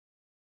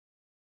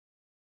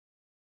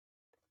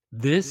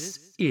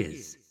This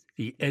is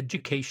the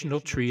Educational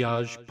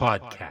Triage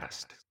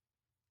Podcast.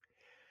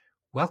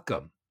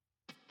 Welcome.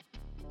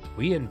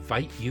 We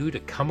invite you to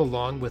come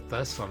along with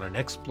us on an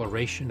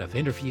exploration of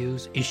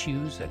interviews,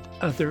 issues, and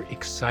other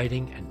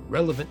exciting and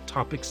relevant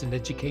topics in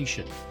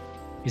education,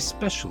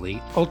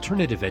 especially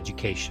alternative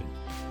education.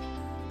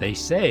 They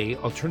say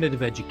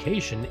alternative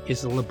education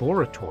is a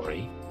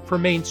laboratory for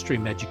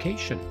mainstream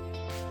education.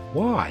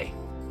 Why?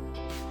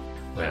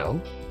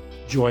 Well,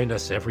 join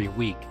us every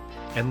week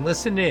and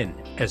listen in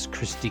as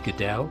Christy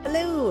Goodell,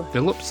 Hello,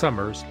 Philip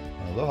Summers,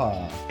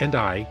 Aloha. and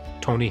I,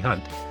 Tony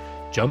Hunt,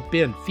 jump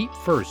in feet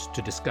first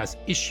to discuss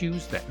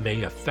issues that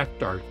may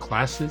affect our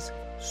classes,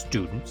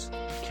 students,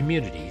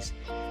 communities,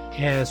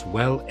 as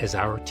well as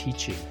our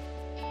teaching.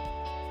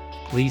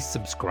 Please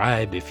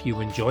subscribe if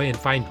you enjoy and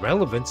find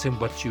relevance in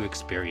what you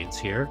experience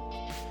here.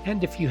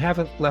 And if you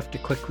haven't left a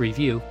quick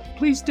review,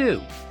 please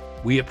do.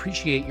 We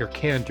appreciate your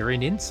candor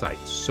and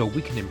insights so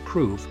we can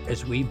improve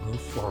as we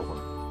move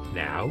forward.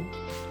 Now,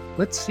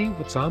 let's see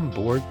what's on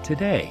board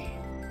today.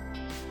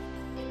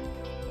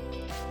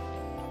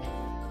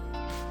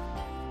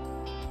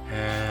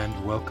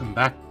 And welcome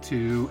back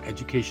to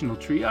Educational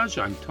Triage.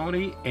 I'm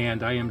Tony,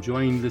 and I am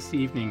joined this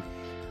evening,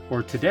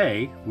 or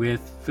today,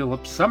 with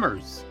Philip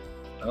Summers.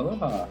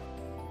 Aloha.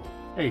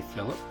 Hey,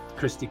 Philip.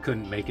 Christy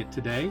couldn't make it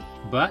today,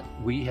 but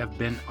we have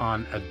been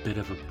on a bit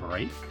of a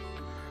break,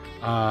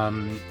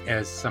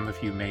 as some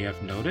of you may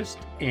have noticed.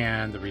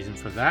 And the reason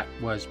for that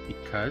was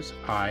because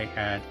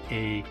I'll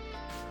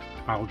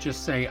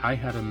just say I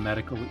had a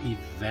medical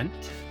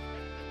event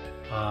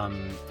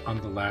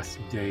on the last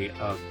day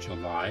of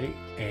July,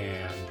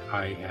 and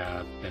I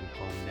have been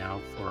home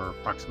now for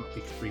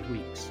approximately 3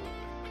 weeks.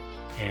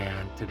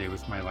 And today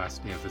was my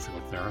last day of physical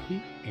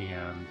therapy,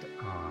 and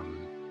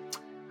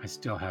I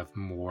still have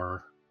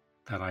more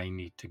that I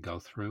need to go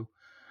through.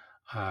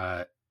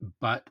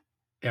 But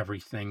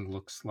everything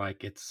looks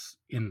like it's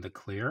in the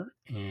clear,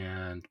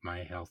 and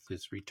my health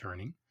is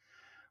returning.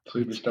 So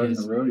you're starting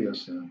a rodeo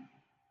soon.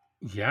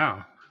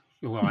 Yeah.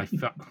 Well, I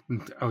felt,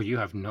 oh, you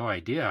have no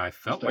idea. I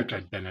felt like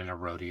I'd been in a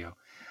rodeo.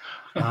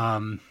 Yeah,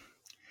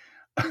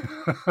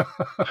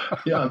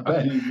 I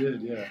bet you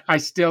did, yeah. I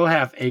still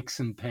have aches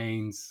and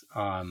pains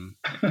from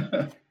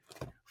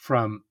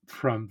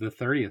the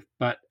 30th.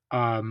 But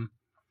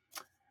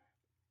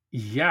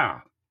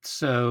yeah.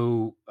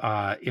 So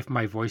if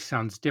my voice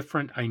sounds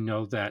different, I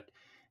know that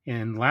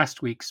in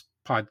last week's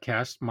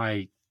podcast,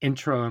 my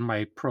intro and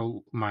my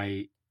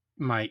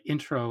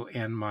intro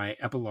and my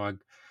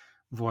epilogue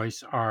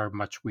voice are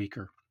much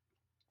weaker.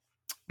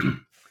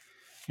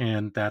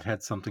 And that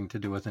had something to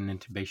do with an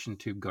intubation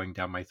tube going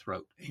down my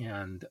throat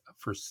and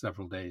for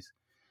several days.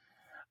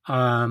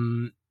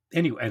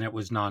 Anyway, and it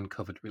was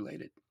non-COVID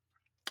related.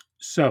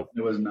 So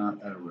it was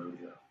not at a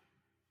rodeo.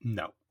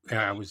 No,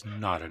 I was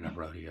not in a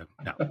rodeo.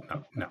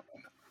 No.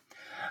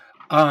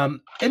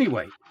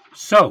 Anyway,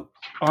 so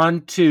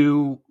on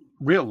to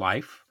real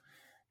life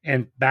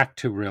and back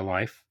to real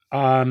life.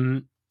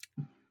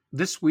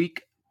 This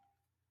week,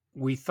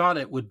 we thought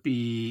it would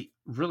be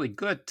really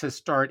good to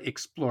start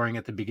exploring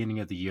at the beginning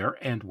of the year,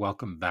 and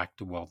welcome back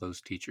to all those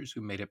teachers who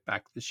made it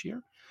back this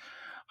year.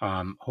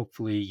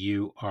 Hopefully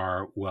you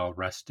are well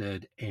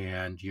rested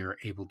and you're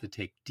able to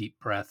take deep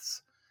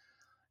breaths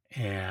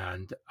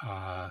and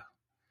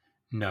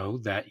know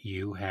that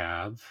you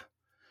have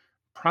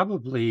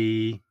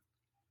probably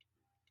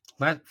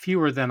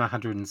fewer than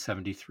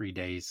 173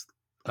 days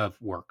of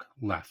work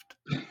left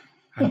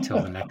until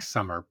the next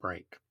summer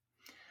break.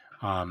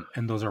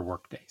 And those are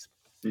work days.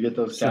 You get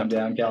those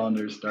countdown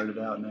calendars started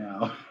out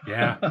now.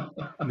 Yeah,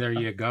 there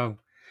you go.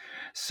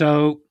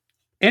 So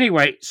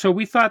anyway, so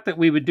we thought that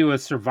we would do a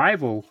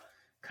survival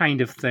kind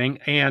of thing,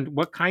 and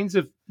what kinds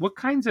of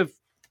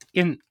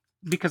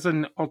because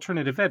in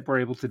alternative ed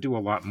we're able to do a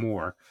lot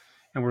more,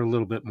 and we're a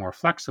little bit more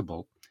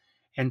flexible.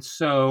 And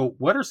so,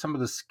 what are some of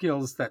the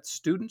skills that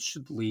students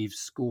should leave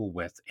school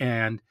with?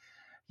 And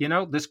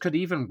this could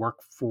even work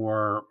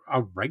for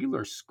a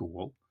regular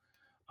school.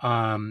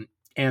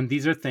 And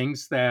these are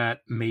things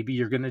that maybe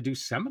you're going to do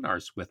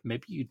seminars with.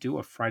 Maybe you do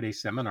a Friday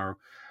seminar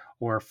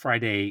or a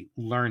Friday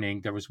learning.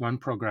 There was one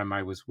program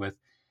I was with,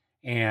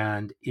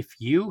 and if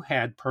you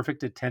had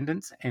perfect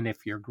attendance and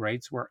if your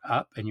grades were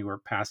up and you were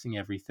passing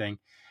everything,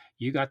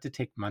 you got to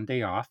take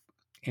Monday off.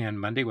 And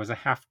Monday was a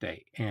half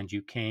day. And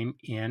you came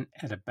in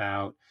at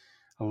about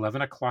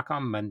 11 o'clock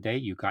on Monday.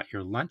 You got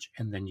your lunch,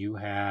 and then you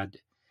had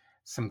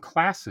some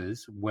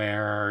classes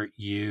where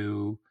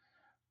you,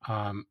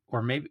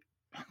 or maybe,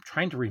 I'm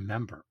trying to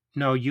remember.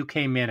 No, you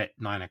came in at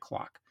 9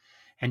 o'clock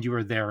and you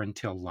were there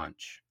until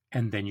lunch.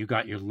 And then you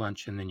got your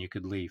lunch and then you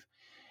could leave.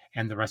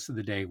 And the rest of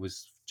the day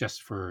was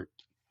just for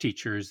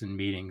teachers and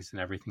meetings and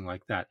everything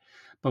like that.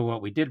 But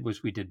what we did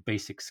was we did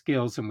basic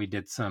skills and we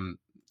did some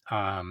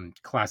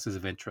classes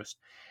of interest.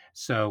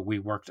 So we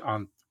worked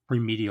on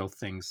remedial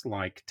things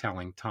like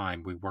telling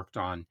time. We worked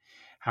on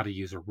how to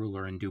use a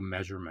ruler and do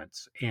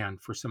measurements. And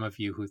for some of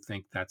you who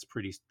think that's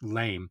pretty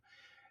lame,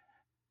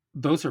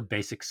 those are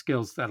basic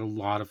skills that a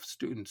lot of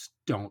students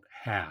don't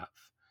have,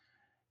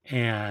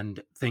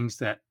 and things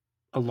that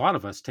a lot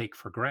of us take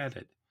for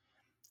granted.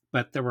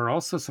 But there were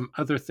also some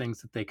other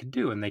things that they could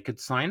do, and they could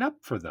sign up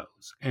for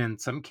those. And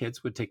some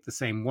kids would take the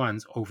same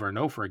ones over and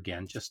over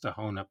again just to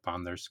hone up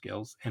on their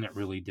skills, and it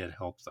really did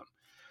help them.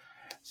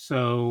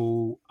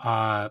 So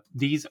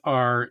these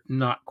are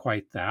not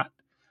quite that.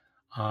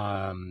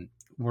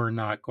 We're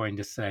not going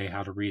to say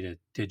how to read a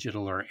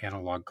digital or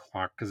analog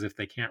clock, because if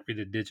they can't read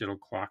a digital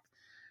clock,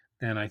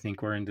 then I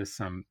think we're into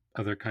some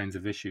other kinds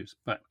of issues.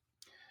 But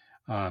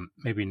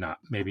maybe not.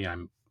 Maybe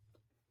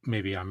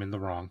I'm in the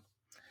wrong.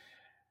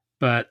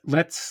 But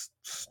let's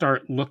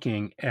start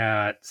looking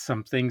at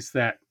some things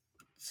that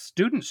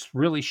students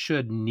really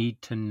should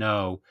need to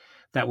know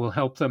that will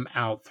help them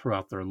out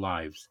throughout their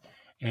lives.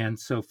 And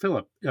so,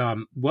 Philip,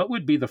 what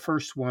would be the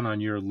first one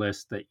on your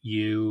list that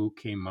you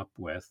came up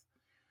with,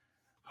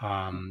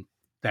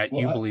 that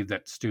Well, you believe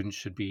that students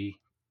should be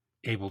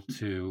able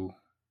to?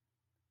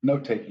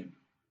 note taking.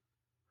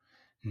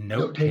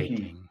 Note Note taking.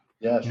 taking.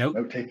 Yes, Note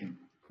note taking.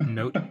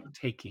 note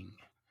taking.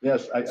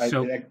 Yes,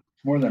 So it's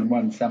more than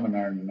one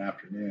seminar in an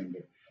afternoon.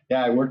 But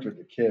yeah, I worked with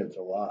the kids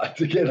a lot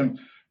to get them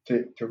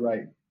to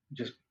write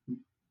just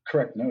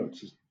correct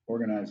notes, just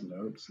organize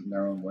notes in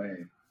their own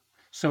way.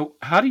 so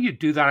how do you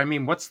do that? I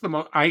mean, what's the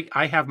most?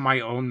 I have my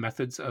own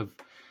methods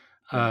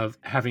Yeah. of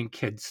having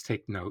kids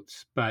take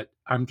notes, but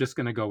I'm just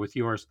going to go with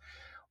yours.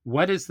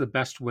 What is the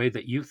best way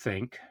that you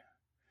think,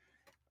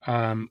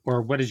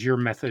 or what is your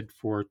method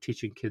for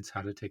teaching kids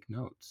how to take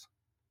notes?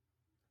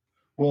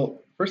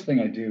 Well, first thing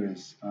I do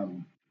is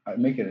I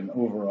make it an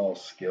overall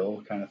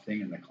skill kind of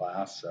thing in the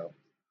class. So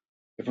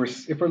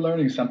if we're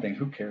learning something,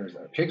 who cares?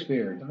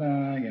 Shakespeare,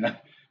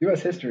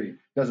 U.S. history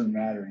doesn't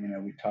matter.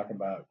 We talk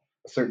about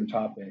a certain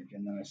topic,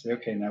 and then I say,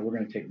 okay, now we're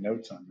going to take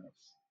notes on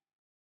this,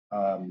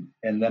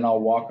 and then I'll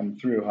walk them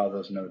through how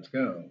those notes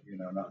go.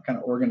 And I'll kind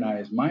of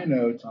organize my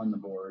notes on the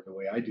board the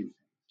way I do things,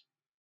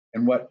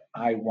 and what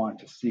I want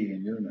to see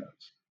in your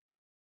notes.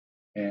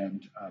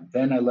 And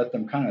then I let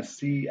them kind of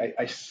see.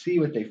 I see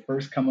what they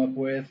first come up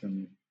with,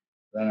 and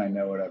then I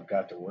know what I've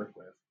got to work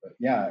with. But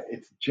yeah,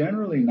 it's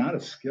generally not a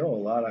skill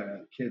a lot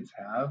of kids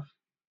have.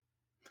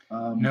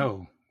 Um,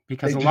 No,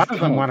 because they a lot just of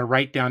them want don't, to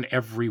write down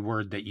every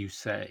word that you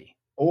say.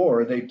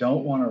 or they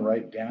don't want to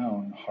write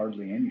down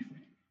hardly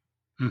anything.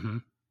 Hmm.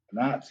 And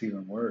that's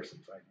even worse.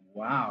 It's like,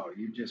 wow,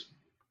 you just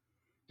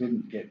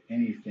didn't get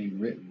anything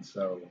written,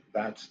 so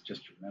that's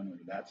just your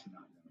memory. That's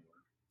not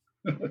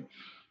going to work.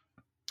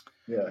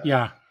 Yeah.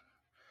 Yeah,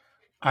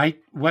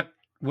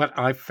 what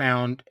I've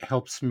found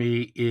helps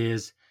me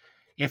is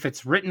if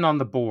it's written on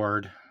the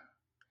board,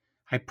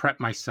 I prep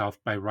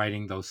myself by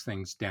writing those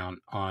things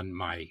down on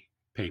my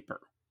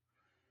paper.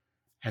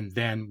 And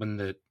then when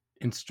the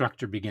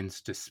instructor begins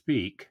to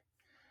speak,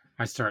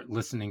 I start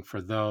listening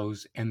for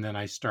those, and then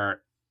I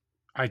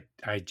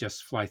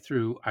just fly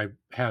through. I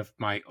have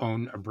my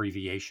own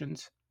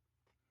abbreviations.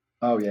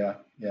 Oh yeah,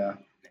 yeah.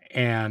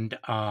 And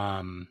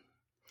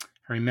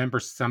I remember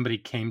somebody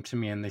came to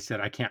me and they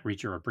said, I can't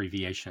read your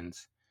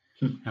abbreviations.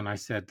 And I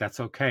said, that's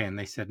okay. And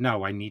they said,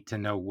 no, I need to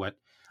know what.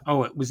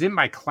 Oh, it was in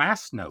my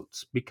class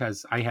notes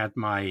because I had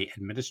my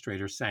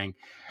administrator saying,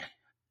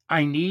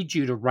 I need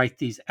you to write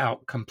these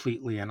out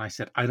completely. And I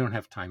said, I don't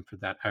have time for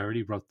that. I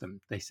already wrote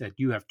them. They said,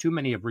 you have too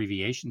many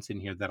abbreviations in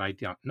here that I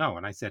don't know.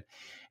 And I said,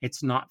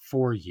 it's not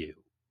for you.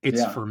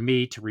 It's Yeah. for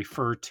me to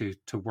refer to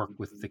work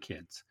with Mhm. the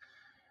kids.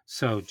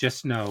 So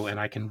just know, and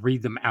I can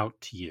read them out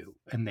to you.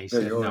 And they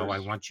They're said, no, I yours.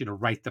 want you to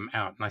write them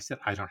out. And I said,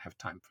 I don't have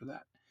time for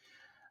that.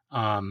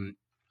 Um,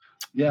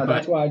 Yeah,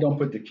 that's but why I don't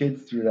put the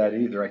kids through that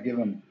either. I give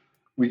them,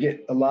 we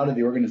get a lot of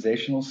the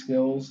organizational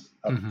skills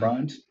up mhm,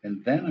 front,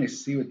 and then I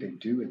see what they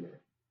do with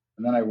it.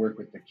 And then I work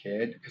with the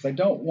kid because I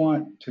don't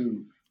want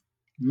to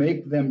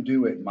make them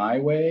do it my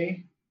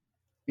way.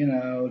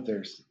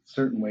 There's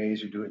certain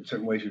ways you do it,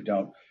 certain ways you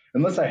don't.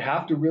 Unless I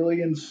have to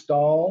really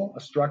install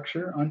a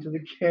structure onto the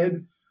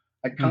kid,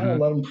 I kind of mhm,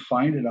 let them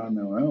find it on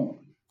their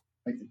own.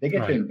 Like they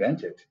get to right.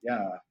 invent it.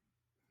 Yeah.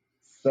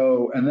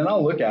 So, and then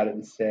I'll look at it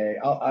and say,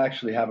 I'll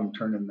actually have them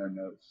turn in their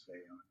notes, say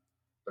on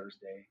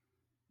Thursday.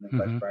 And then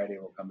by Mhm, Friday,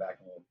 we'll come back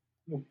and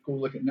we'll go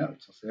look at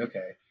notes. I'll say,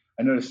 okay,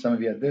 I noticed some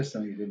of you had this,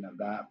 some of you didn't have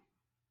that,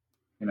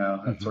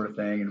 that mhm, sort of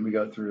thing. And we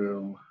go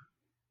through,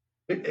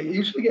 it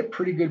usually get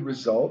pretty good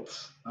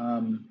results.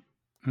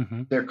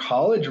 mhm, They're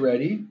college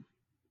ready.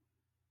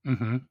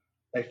 mhm,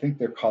 I think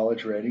they're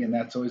college ready. And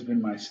that's always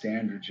been my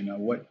standard.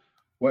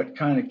 What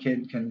kind of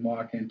kid can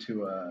walk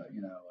into a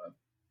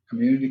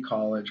community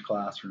college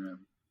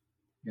classroom,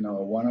 a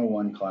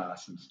 101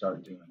 class and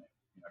start doing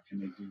it? Can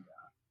they do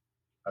that?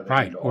 Are they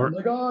going right. to go, oh Or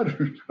my God?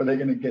 Or are they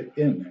going to get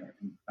in there?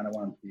 And I don't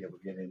want them to be able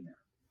to get in there.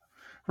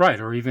 right.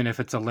 Or even if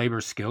it's a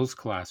labor skills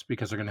class,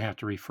 because they're going to have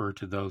to refer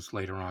to those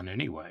later on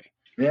anyway.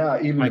 Yeah,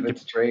 even if Like,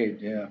 it's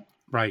trade. Yeah.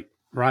 right,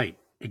 right,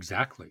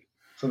 exactly.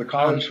 So the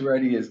Um, college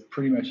ready is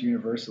pretty much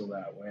universal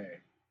that way.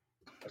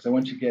 So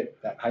once you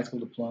get that high school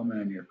diploma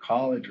and you're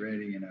college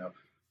ready,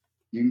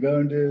 you can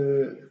go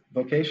into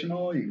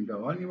vocational, you can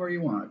go anywhere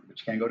you want, but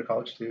you can go to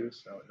college too.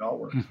 So it all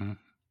works. mhm.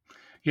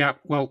 Yeah.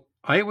 Well,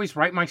 I always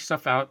write my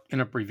stuff out in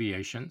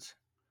abbreviations,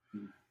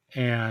 Mm.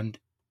 and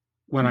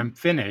when Mm-hmm. I'm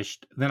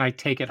finished, then I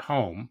take it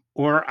home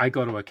or I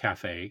go to a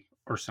cafe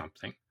or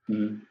something,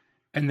 Mm-hmm.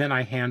 and then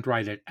I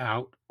handwrite it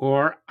out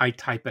or I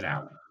type it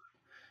out.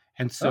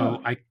 And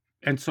so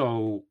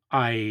Oh,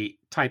 I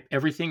type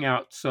everything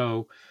out.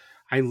 So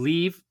I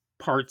leave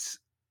parts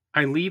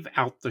I leave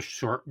out the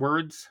short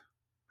words,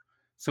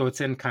 so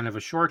it's in kind of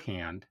a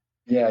shorthand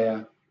yeah,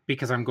 yeah.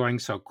 because I'm going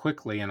so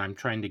quickly and I'm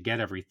trying to get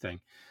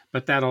everything.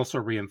 But that also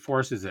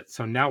reinforces it.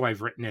 So now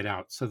I've written it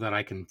out so that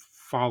I can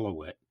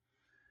follow it.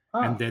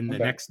 And Ah, then the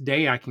okay. next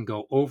day I can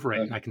go over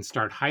it Uh, and I can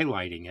start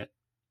highlighting it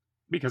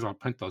because I'll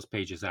print those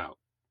pages out.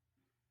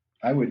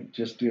 I would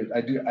just do it.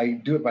 I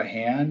do it by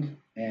hand,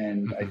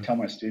 and I Hmm. tell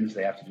my students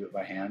they have to do it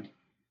by hand,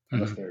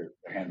 unless Hmm. their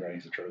handwriting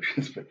is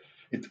atrocious. But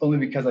it's only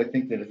because I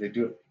think that if they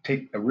do it,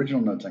 take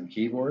original notes on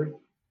keyboard,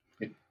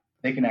 it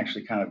they can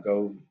actually kind of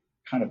go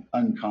kind of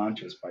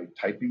unconscious by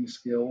typing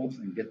skills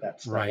and get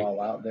that stuff Right. all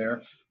out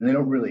there, and they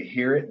don't really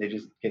hear it. They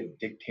just get it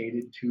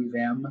dictated to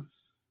them.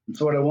 And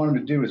so what I want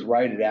them to do is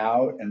write it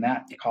out, and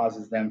that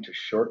causes them to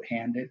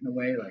shorthand it in a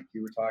way, like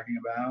you were talking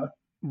about.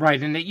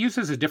 Right. And it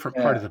uses a different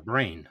part of Yeah, the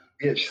brain.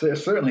 it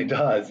certainly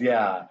does.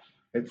 Yeah.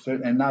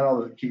 And not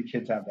all the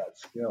kids have that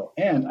skill.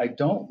 And I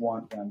don't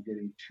want them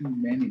getting too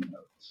many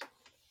notes.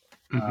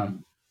 Hmm.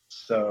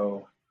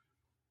 So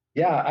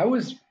yeah, I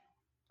was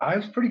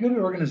pretty good at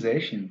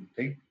organization.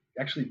 They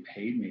actually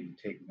paid me to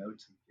take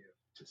notes and give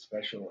to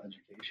special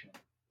education.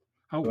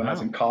 Oh, So when I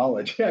was wow. in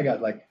college, yeah, I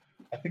got like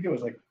I think it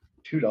was like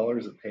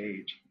 $2 a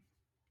page.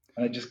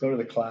 And I just go to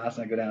the class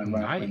and I go down and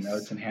write off my notes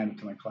Nice. and hand it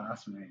to my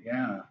classmate.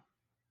 Yeah.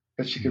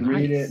 Because she could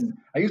read it. Nice. And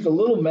I used a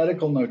little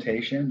medical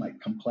notation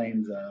like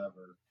complains of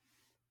or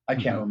I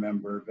can't Hmm.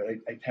 remember, but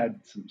I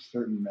had some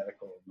certain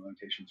medical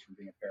notations from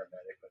being a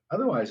paramedic. But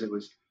otherwise, it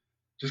was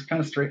just kind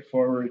of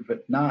straightforward,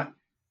 but not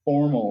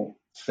formal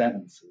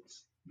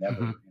sentences.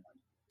 Never, Hmm.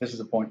 this is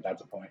a point,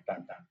 that's a point,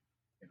 done, done.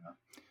 You know.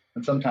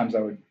 And sometimes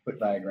I would put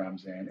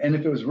diagrams in, and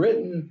if it was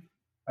written,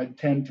 I'd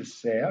tend to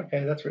say,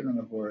 okay, that's written on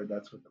the board.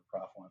 That's what the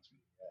prof wants me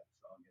to get,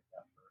 so I'll get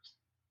that first.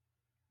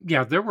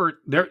 Yeah,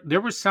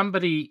 there was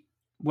somebody,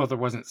 well, there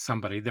wasn't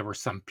somebody, there were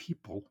some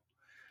people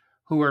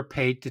who were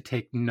paid to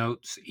take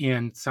notes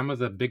in some of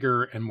the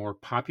bigger and more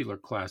popular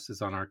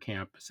classes on our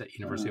campus at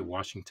University Uh, of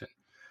Washington.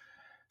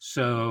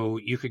 So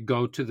you could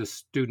go to the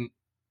student,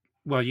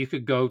 well, you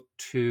could go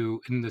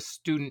to in the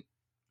student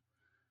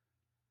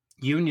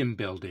union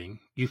building,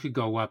 you could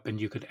go up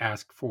and you could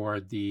ask for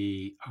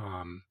the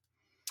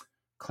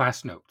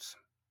class notes,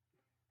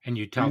 and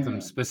you tell them yeah.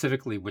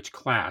 specifically which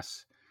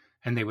class,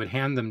 and they would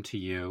hand them to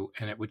you,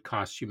 and it would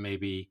cost you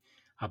maybe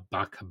a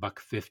buck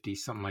 50,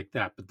 something like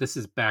that. But this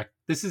is back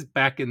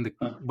in the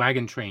Huh.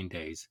 wagon train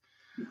days.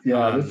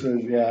 Yeah, this Um,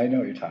 is, yeah, I know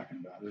what you're talking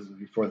about. This is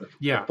before the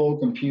yeah, full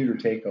computer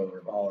takeover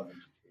of all of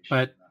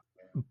education.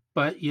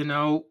 but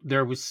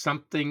there was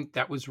something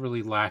that was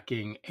really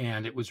lacking,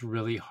 and it was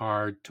really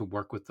hard to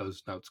work with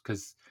those notes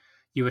because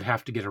you would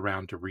have to get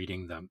around to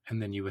reading them,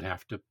 and then you would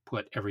have to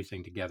put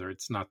everything together.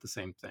 It's not the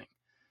same thing.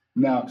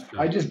 Now,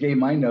 I So, just gave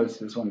my notes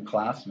to this one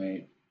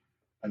classmate,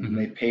 and mhm.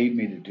 they paid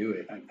me to do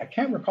it. I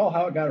can't recall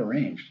how it got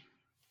arranged.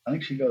 I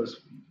think she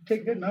goes,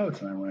 "Take good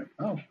notes," and I went,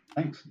 "Oh,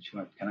 thanks." And she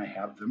went, "Can I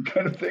have them?"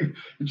 kind of thing.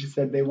 And she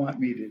said they want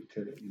me to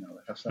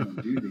have someone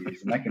do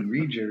these, and I can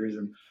read yours,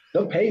 and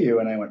they'll pay you.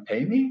 And I went,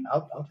 "Pay me?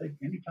 I'll take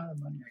any kind of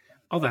money I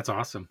can." Oh, that's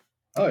awesome.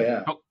 Oh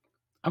yeah. Oh,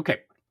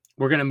 okay.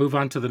 We're going to move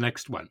on to the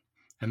next one,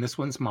 and this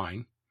one's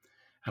mine.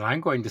 And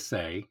I'm going to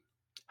say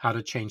how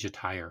to change a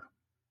tire.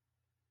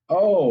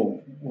 Oh,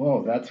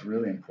 whoa, that's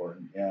really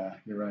important. Yeah,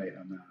 you're right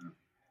on that.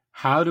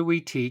 How do we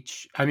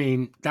teach? I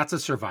mean, that's a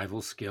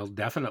survival skill,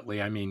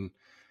 definitely. I mean,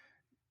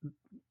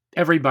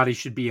 everybody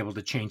should be able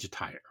to change a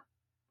tire.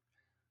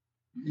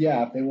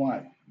 Yeah, if they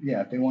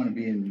want to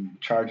be in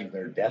charge of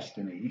their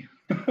destiny.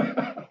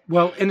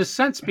 Well, in a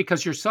sense,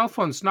 because your cell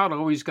phone's not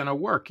always going to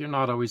work, you're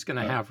not always going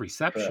to Right. have Correct.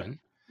 reception.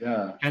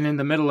 Yeah. And in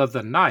the middle of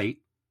the night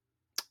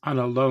on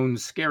a lone,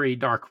 scary,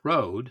 dark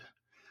road,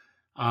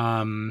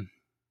 um,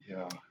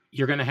 Yeah.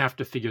 you're going to have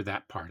to figure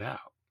that part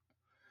out.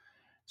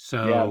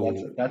 Yeah,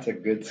 So that's a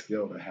good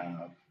skill to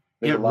have.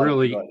 There's a it lot of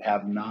people really, that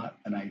have not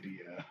an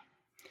idea.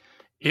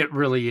 it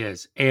really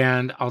is.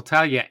 And I'll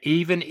tell you,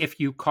 even if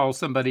you call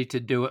somebody to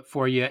do it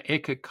for you, it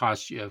could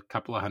cost you a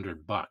couple of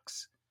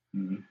 $100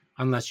 Mhm.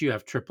 unless you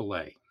have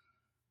AAA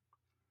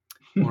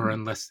or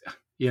unless,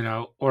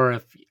 or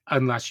if,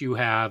 unless you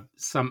have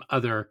some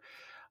other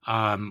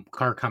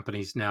car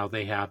companies now,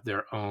 they have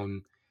their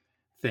own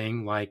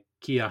thing like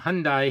Kia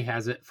Hyundai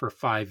has it for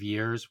 5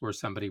 years where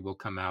somebody will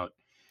come out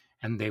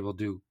and they will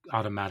do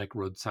automatic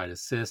roadside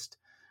assist.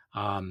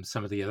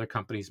 Some of the other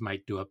companies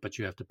might do it, but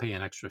you have to pay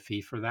an extra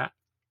fee for that.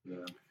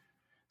 Yeah.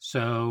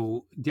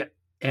 So,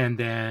 and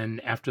then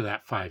after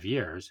that 5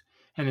 years,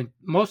 and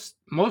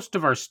most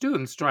of our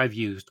students drive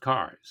used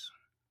cars.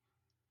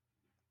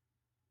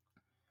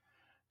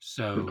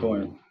 Good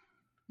point. So,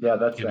 Yeah,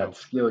 that's you that know,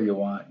 skill you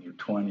want in your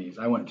 20s.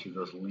 I went through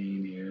those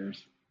lean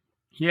years.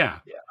 yeah.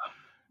 Yeah.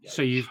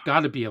 So Yikes. you've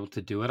got to be able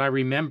to do it. I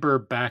remember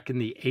back in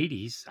the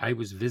 80s, I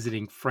was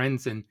visiting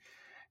friends and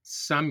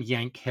some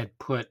yank had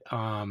put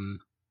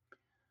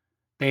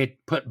they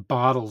had put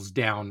bottles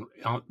down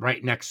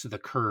right next to the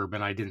curb,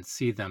 and I didn't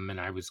see them.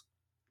 And I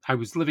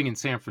was living in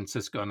San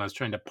Francisco, and I was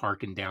trying to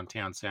park in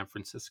downtown San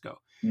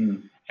Francisco,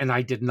 Mm. and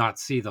I did not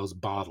see those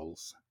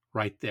bottles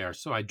right there.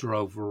 So I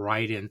drove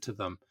right into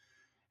them,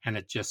 and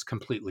it just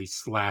completely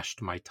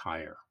slashed my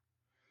tire.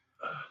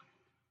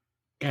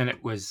 And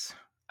it was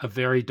a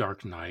very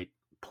dark night,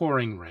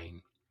 pouring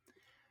rain.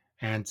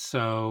 And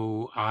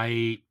so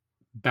I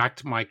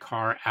backed my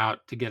car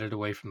out to get it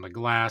away from the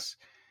glass,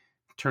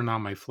 turned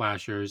on my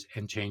flashers,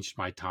 and changed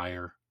my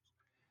tire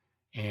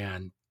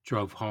and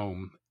drove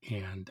home.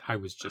 And I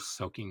was just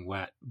soaking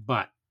wet,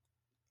 but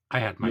I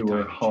had my You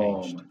were tire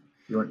changed. home.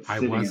 You weren't I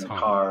sitting in was a home.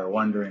 car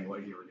wondering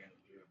what you were going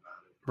to do about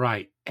it.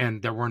 Right.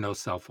 And there were no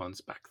cell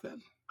phones back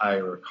then. I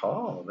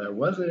recall there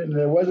was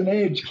an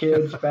age,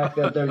 kids, back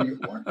then. There you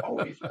weren't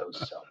always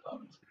those cell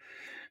phones.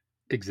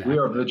 We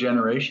are the Exactly.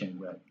 generation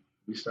that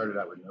we started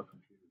out with no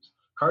computers.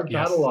 Card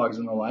Yes, catalogs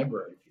in the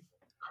library, people.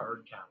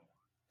 Card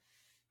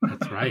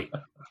that's right.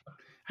 catalog.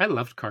 I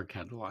loved card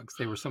catalogs.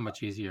 They were so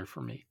much easier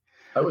for me.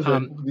 I was at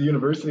Um, the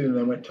university and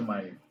I went to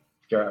my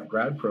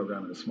grad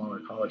program at a smaller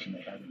college and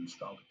they hadn't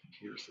installed a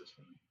computer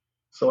system.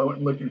 So I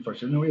went looking for it.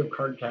 She said, no, we have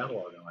card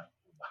catalog. I'm like,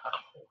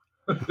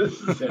 wow,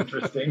 this is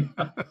interesting.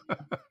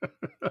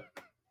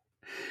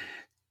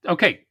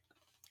 okay.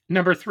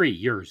 Number 3,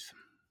 yours.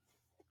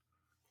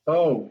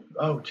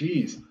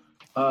 Geez.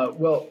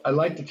 Well, I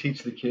like to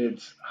teach the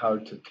kids how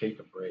to take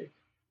a break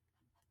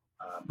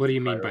What do and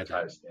you mean by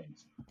that? prioritize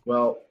things.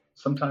 Well,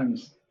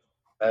 sometimes,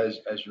 as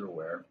you're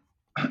aware,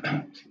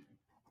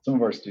 some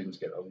of our students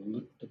get a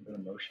little bit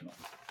emotional.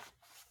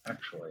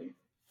 Actually,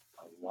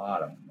 a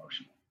lot of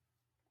emotional,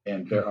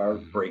 and there are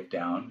Hmm.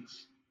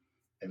 breakdowns,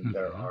 and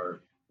there Hmm.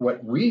 are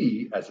what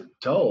we as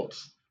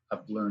adults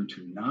have learned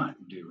to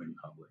not do in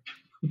public.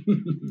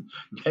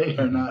 They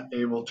are Hmm. not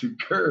able to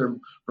curb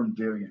from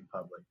doing in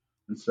public.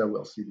 And so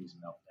we'll see these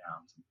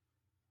meltdowns,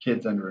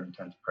 kids under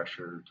intense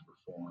pressure to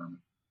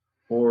perform,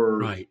 or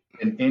Right.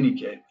 in any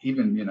kid,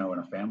 even in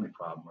a family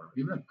problem or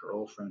even a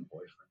girlfriend,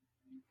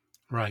 boyfriend.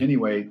 Right.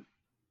 Anyway,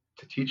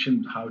 to teach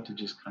them how to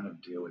just kind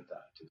of deal with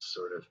that, to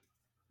sort of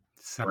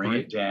bring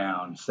it Separate.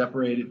 down,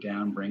 separate it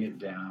down, bring it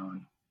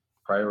down,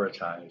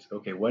 prioritize.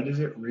 Okay, what is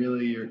it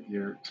really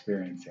you're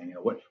experiencing?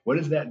 What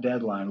is that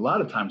deadline? A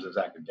lot of times it was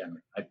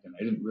academic. I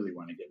didn't really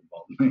want to get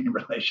involved in any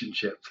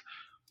relationships,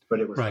 but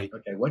it was like, Right.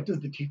 okay, what does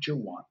the teacher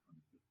want from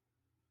you?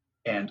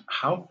 And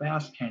how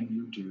fast can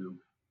you do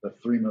the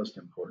three most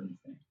important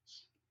things?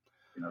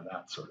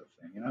 That sort of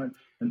thing.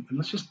 And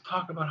let's just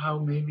talk about how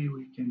maybe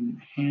we can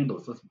handle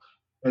this.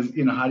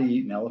 How do you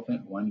eat an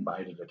elephant one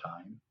bite at a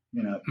time?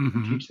 And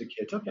Hmm. teach the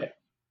kids, okay,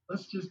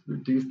 let's just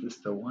reduce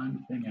this to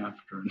one thing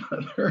after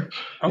another.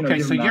 Okay.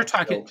 Give So them you're that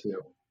talking,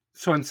 skill too.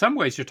 so in some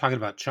ways, you're talking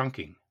about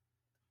chunking.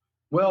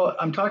 Well,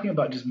 I'm talking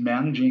about just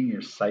managing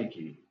your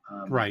psyche.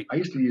 Right. I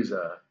used to use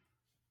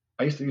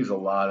a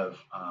lot of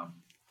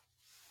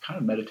kind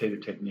of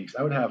meditative techniques.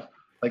 I would have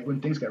like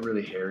when things got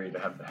really hairy,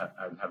 I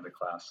would have the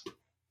class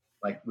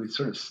like we'd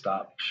sort of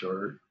stop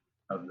short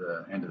of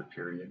the end of the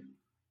period,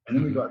 and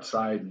then we'd Hmm. go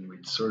outside and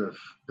we'd sort of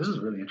this is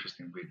really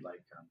interesting. We'd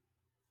like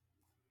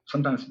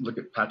sometimes look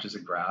at patches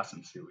of grass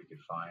and see what we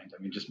could find.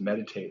 I mean, just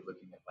meditate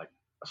looking at like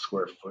a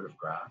square foot of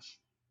grass,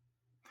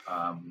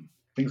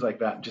 things like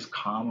that. Just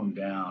calm them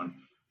down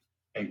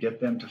and get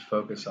them to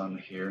focus on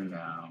the here and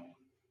now.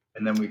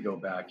 And then we go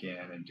back in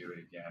and do it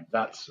again.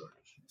 That sort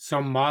of thing.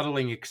 So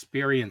modeling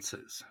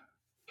experiences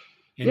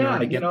in order Yeah,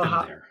 to get them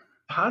how there.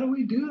 do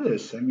we do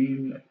this? I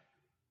mean,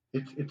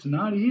 it's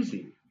not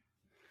easy.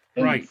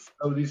 And Right.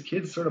 so these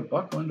kids sort of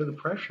buckle under the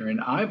pressure. And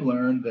I've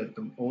learned that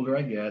the older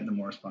I get, the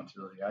more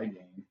responsibility I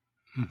gain,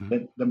 Hmm.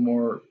 that the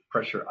more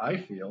pressure I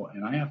feel,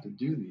 and I have to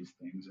do these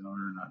things in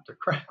order not to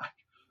crack.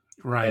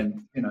 Right.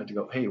 And to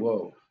go, hey,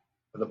 whoa,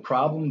 the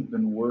problem's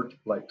been worked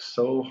like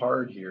so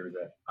hard here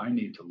that I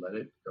need to let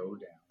it go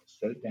down,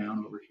 set it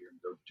down over here,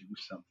 and go do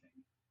something,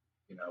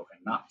 and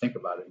not think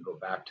about it and go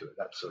back to it.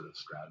 That sort of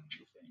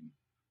strategy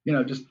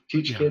thing. Just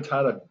teach Yeah. kids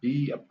how to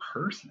be a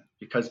person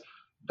because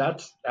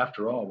that's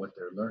after all what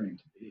they're learning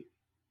to be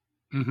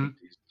Hmm. with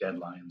these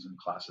deadlines and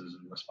classes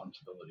and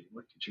responsibility.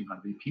 We're teaching how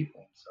to be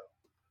people. So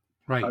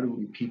how Right. do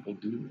we people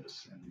do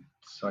this? And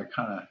so I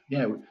kind of,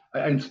 yeah,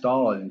 I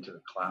install it into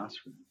the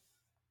classroom.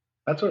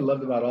 That's what I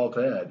loved about Alt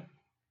Ed.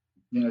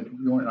 We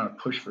weren't on a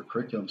push for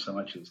curriculum so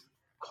much as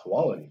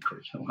quality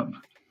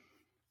curriculum.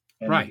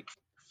 And Right.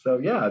 so,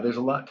 yeah, there's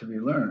a lot to be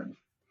learned.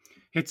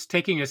 It's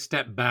taking a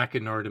step back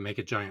in order to make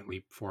a giant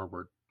leap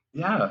forward.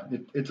 Yeah,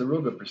 it's a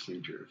real good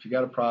procedure. If you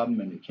got a problem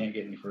and you can't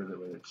get any further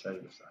with it, set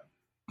it aside.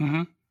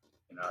 Hmm.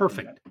 And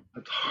Perfect.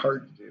 that's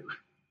hard to do.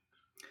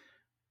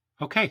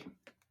 Okay.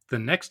 The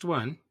next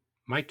one,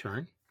 my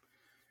turn.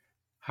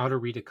 How to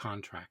read a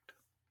contract.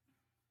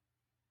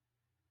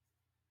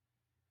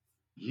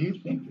 You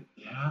think,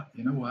 yeah,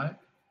 you know what?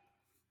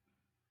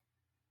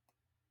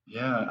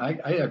 Yeah,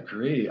 I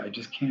agree. I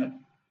just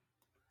can't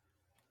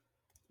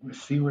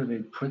see where they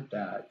put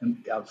that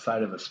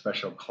outside of a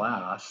special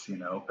class,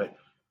 but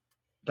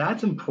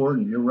that's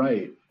important. You're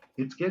right.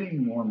 It's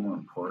getting more and more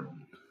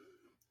important.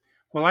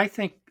 Well, I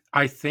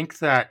think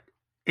that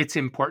it's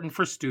important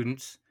for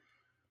students,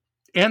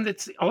 and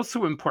it's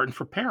also important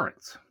for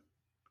parents,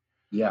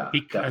 Yeah,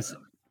 because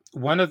definitely.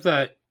 one of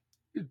the,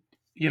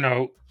 you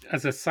know,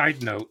 as a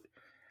side note,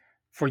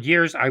 for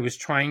years I was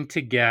trying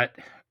to get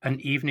an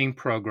evening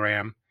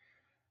program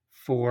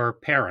for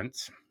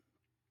parents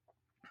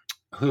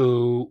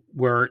who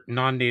were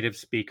non-native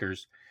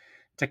speakers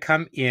to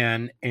come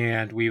in,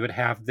 and we would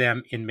have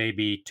them in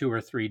maybe two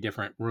or three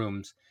different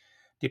rooms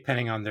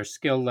depending on their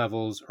skill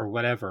levels or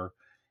whatever,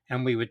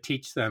 and we would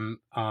teach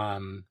them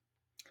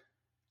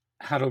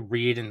how to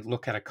read and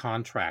look at a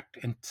contract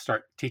and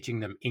start teaching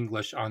them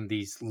English on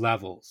these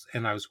levels.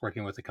 And I was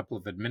working with a couple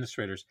of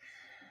administrators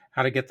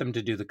how to get them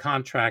to do the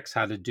contracts,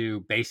 how to do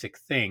basic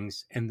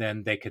things, and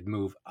then they could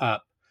move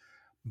up.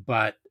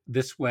 But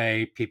this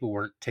way, people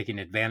weren't taking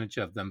advantage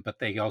of them, but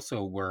they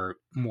also were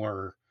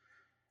more,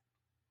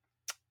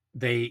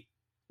 they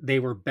they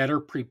were better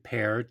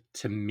prepared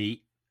to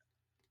meet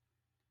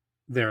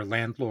their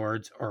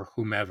landlords or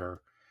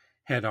whomever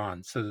head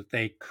on, so that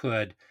they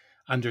could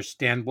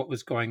understand what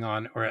was going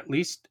on, or at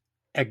least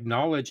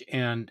acknowledge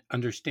and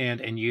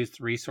understand and use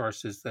the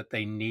resources that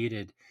they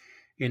needed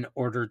in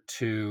order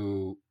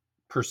to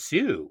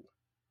pursue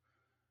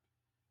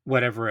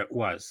whatever it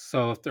was.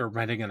 So if they're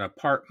renting an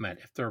apartment,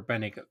 if they're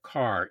renting a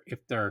car,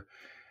 if they're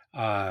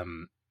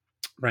um,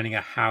 renting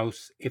a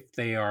house, if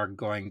they are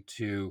going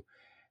to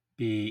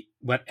be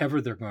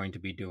whatever they're going to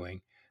be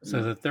doing,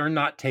 so Yeah. that they're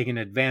not taken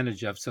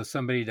advantage of. So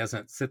somebody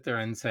doesn't sit there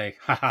and say,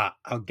 haha,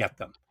 I'll get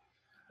them.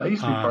 That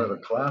used to be part of Um, a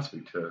class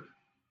we took.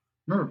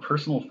 Remember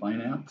personal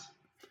finance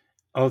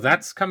oh, in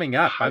that's coming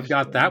up. high I've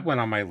got that school? one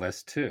on my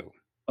list too.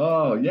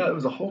 Oh yeah, it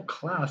was a whole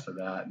class of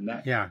that,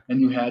 Yeah,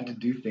 and you had to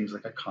do things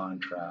like a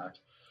contract.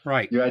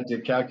 right, You had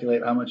to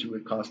calculate how much it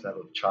would cost to have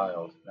a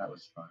child. That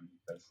was fun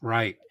because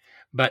right.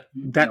 But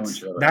no one that's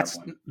should ever have that's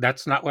one.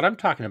 that's not what I'm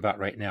talking about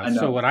right now. I So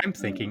know. what I'm I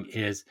know. thinking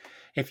is,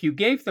 if you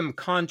gave them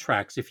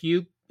contracts, if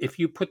you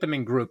put them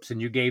in groups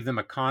and you gave them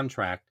a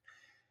contract,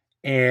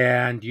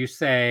 and you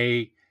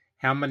say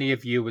how many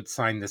of you would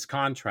sign this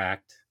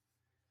contract,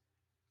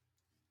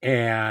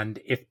 and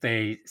if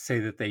they say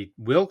that they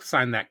will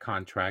sign that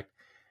contract,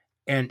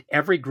 and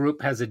every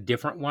group has a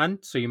different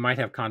one, so you might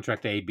have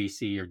contract A, B,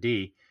 C, or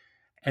D,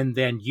 and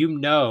then you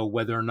know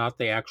whether or not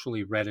they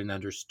actually read and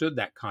understood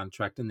that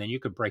contract, and then you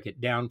could break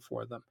it down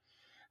for them.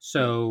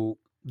 Yeah. So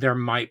there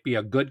might be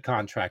a good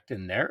contract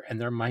in there,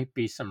 and there might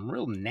be some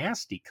real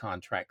nasty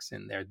contracts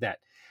in there, that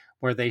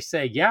where they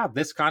say, yeah,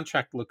 this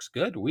contract looks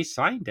good, we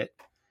signed it,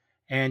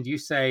 and you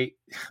say,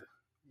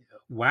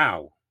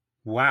 wow,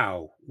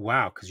 wow,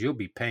 wow, because you'll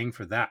be paying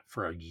for that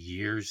for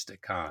years to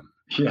come.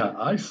 Yeah,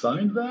 I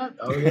signed that.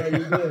 Oh yeah,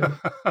 you did.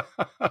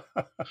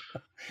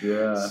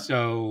 Yeah.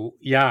 So,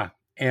 yeah.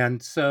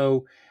 And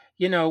so,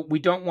 we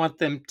don't want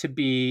them to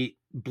be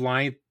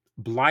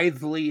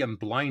blithely and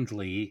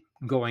blindly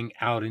going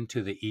out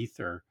into the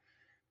ether,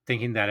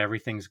 thinking that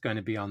everything's going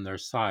to be on their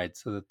side,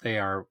 so that they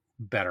are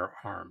better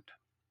armed.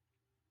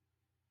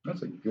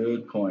 That's a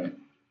good point.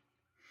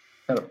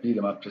 Got to beat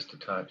them up just a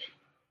touch.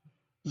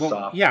 Well,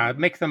 Soften yeah,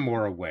 them. make them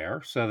more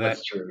aware, so That's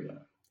that, true. Yeah.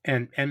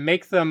 and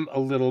make them a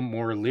little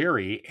more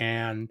leery,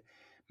 and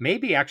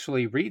maybe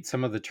actually read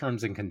some of the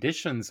terms and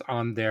conditions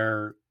on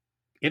their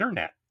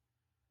internet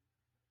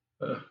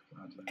Ugh,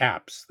 God, yeah.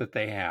 apps that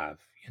they have,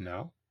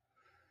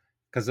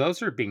 because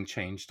those are being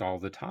changed all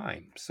the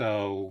time.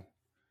 So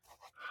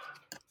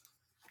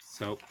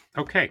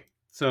okay.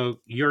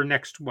 So your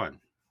next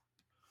one.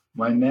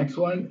 My next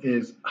one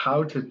is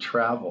how to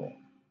travel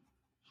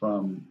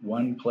from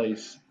one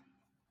place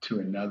to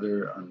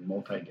another on a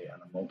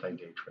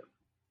multi-day trip.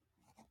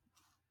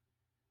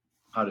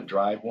 How to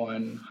drive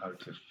one, how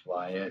to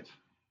fly it,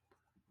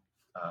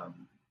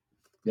 um,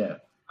 yeah,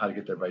 how to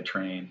get there by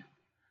train,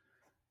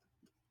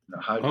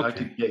 how to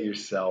Okay. get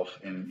yourself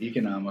in an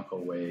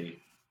economical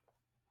way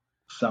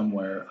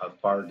somewhere a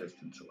far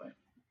distance away.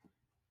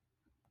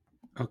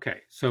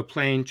 Okay. So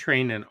plane,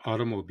 train, and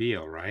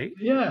automobile, right?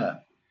 Yeah,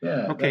 yeah,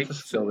 that's Okay. a So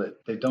skill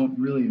that they don't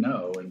really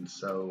know, and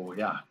so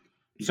yeah,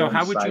 you so go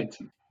how would you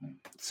inside.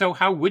 so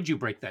how would you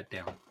break that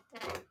down?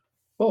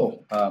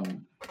 Oh,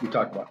 we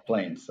talked about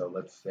planes, so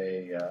let's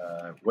say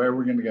where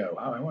we're going to go.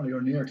 Oh, I want to go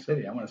to New York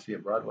City. I want to see a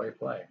Broadway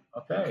play.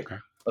 Okay, Okay.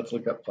 let's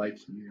look up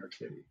flights to New York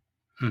City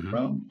Hmm.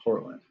 from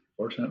Portland.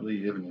 Fortunately,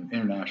 you have an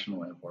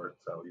international airport,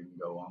 so you can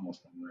go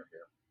almost anywhere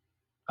here.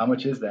 How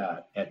much is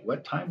that? At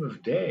what time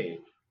of day?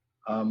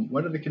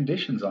 What are the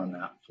conditions on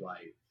that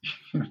flight?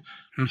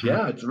 Hmm.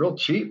 Yeah, it's real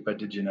cheap, but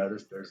did you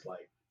notice there's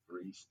like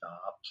three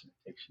stops and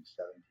it takes you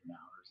 17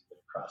 hours to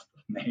get across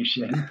the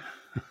nation?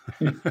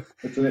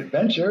 It's an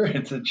adventure.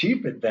 It's a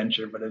cheap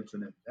adventure, but it's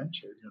an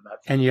adventure.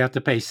 That's And you have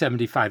to pay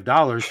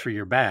 $75 for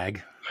your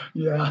bag,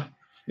 yeah,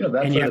 that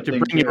and you sort have of to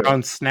thing bring your too.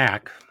 own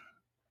snack.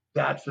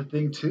 That's the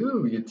thing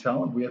too. You tell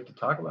them we have to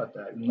talk about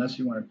that. Unless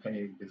you want to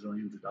pay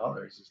gazillions of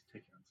dollars, just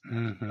taking on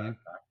snacks in the Hmm.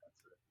 backpack.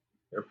 That's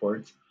it.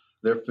 Airports,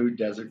 they're food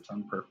deserts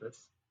on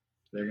purpose.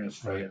 They're going to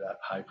sell you Right. that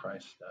high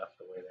price stuff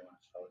the way they want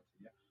to sell it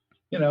to you.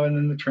 And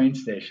then the train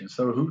station.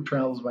 So who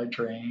travels by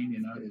train?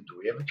 Do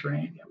we have a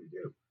train? Yeah, we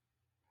do.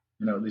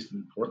 At least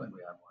in Portland, we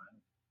have one.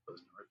 It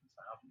goes north and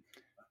south and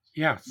west.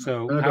 Yeah. And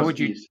So it how goes would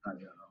you? east, not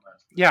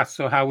west. Yeah.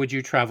 So how would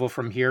you travel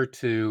from here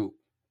to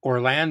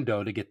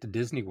Orlando to get to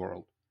Disney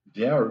World?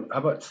 Yeah, or how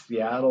about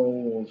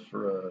Seattle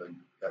for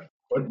a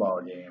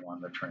football game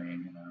on the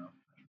train?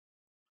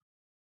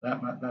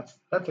 That's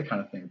the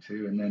kind of thing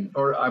too. And then,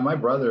 or my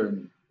brother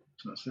and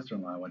my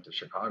sister-in-law went to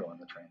Chicago on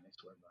the train. They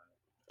swear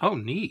by Oh,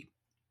 neat.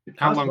 it. It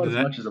How costs long about did as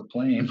that? much as a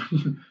plane.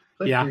 It's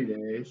like Yeah. 3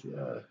 days.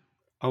 Yeah,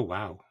 Oh,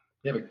 wow.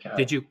 they have a cat.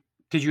 Did you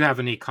did you have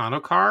an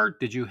econo car?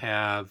 Did you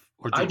have,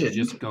 or I did you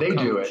just didn't. go They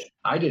do it. coach?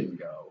 I didn't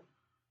go.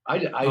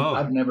 Oh,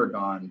 I've never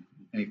gone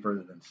any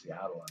further than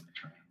Seattle on the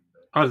train.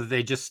 oh, did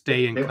they just But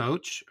stay in they,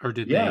 coach, or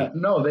did yeah, they?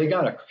 no, they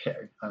got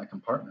a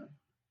compartment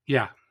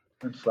Yeah,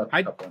 and slept a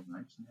I couple of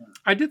nights.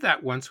 I did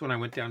that once when I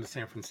went down to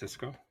San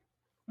Francisco,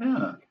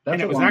 Yeah, and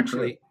that's a it was long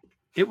trip. actually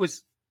it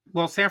was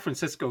well, San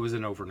Francisco was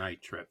an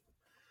overnight trip,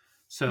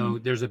 so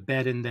Mm. there's a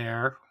bed in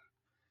there.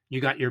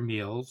 You got your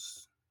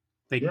meals.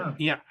 Yeah.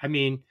 Yeah, I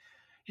mean,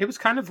 it was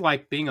kind of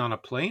like being on a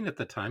plane at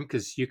the time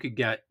because you could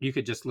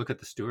just look at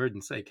the steward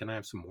and say, "Can I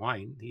have some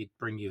wine?" He'd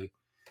bring you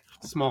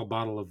a small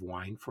bottle of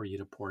wine for you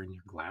to pour in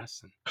your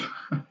glass, and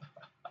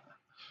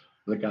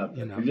Look out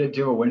you there. know, Do you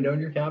have a window in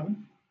your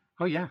cabin?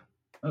 oh yeah,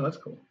 Oh, that's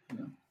cool.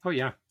 oh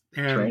yeah,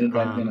 and Train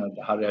then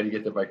how do you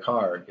get there by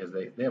car? Because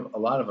they have a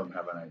lot of them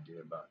have an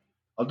idea about.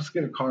 I'll just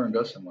get a car and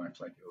go somewhere. It's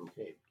like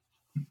okay,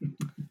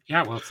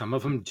 yeah, well, some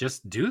of them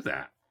just do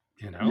that,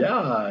 you know.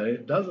 yeah,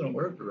 it doesn't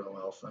work real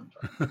well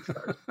sometimes. It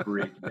starts to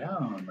break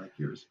down, like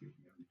you were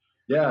speaking of.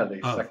 Yeah,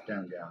 they Oh, suck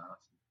down gas.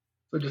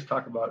 So just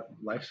talk about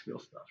life skill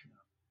stuff.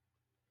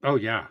 oh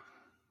yeah,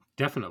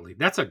 definitely.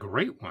 That's a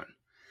great one.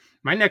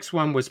 My next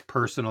one was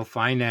personal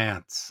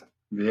finance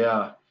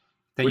Yeah,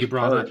 that you which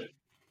brought part? up.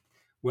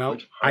 Well,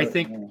 Which part?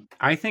 Yeah.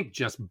 I think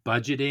just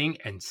budgeting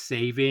and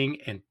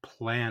saving and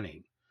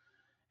planning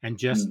and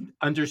just Hmm.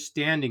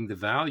 understanding the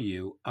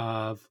value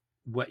of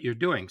what you're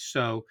doing.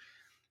 So,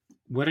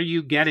 what are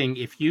you getting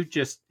if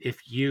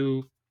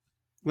you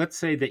let's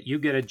say that you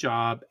get a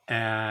job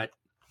at,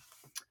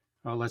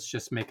 well, let's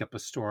just make up a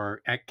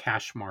store at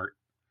Cashmart,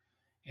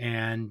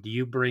 and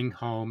you bring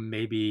home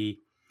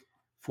maybe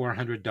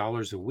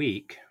 $400 a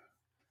week.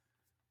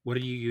 What are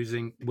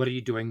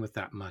you doing with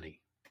that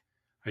money?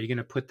 Are you going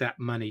to put that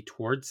money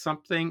towards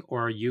something,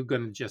 or are you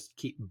going to just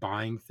keep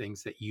buying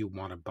things that you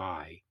want to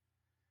buy?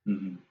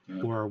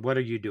 Yeah. Or what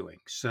are you doing?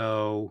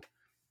 So,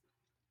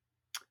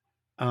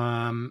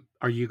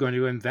 are you going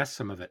to invest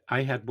some of it?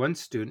 I had one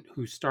student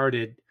who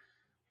started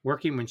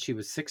working when she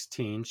was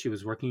 16. She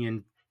was working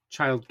in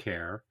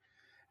childcare,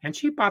 and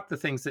she bought the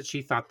things that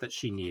she thought that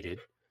she needed,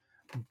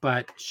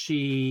 but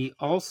she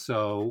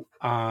also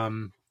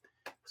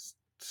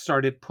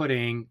started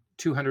putting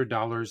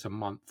 $200 a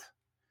month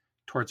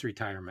towards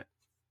retirement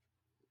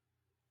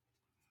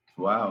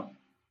Wow.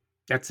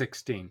 at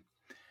 16.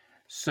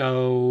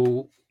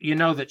 So you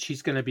know that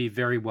she's going to be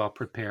very well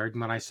prepared.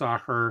 And when I saw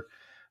her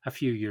a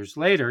few years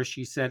later,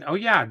 she said, "Oh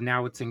yeah,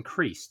 now it's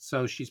increased."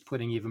 So she's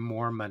putting even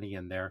more money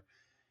in there,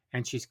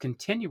 and she's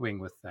continuing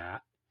with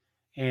that.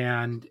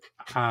 And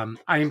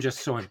I am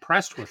just so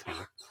impressed with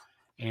her.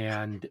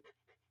 And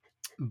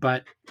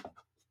but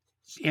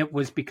it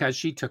was because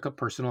she took a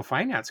personal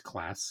finance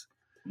class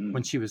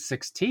when Mm. she was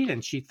 16,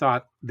 and she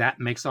thought that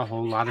makes a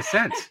whole lot of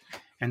sense.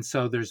 And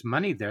so there's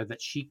money there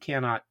that she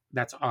cannot.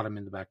 That's Autumn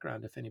in the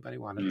background, if anybody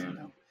wanted to Yeah.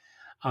 know.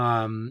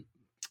 um,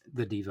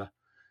 the diva.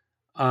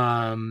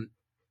 Um,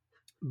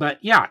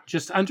 but yeah,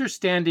 just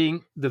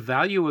understanding the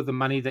value of the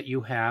money that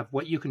you have,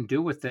 what you can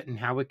do with it, and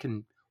how it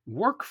can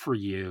work for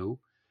you,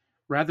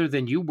 rather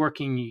than you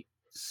working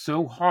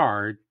so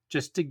hard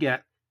just to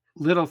get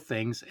little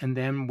things. And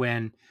then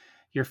when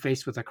you're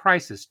faced with a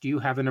crisis, do you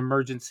have an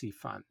emergency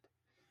fund?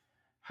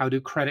 How do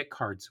credit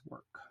cards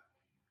work?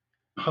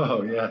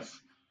 Oh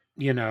yes.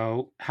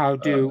 How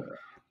do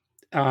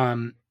Uh,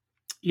 um,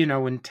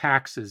 in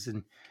taxes,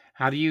 and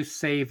how do you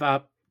save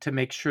up to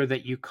make sure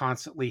that you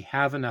constantly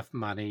have enough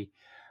money,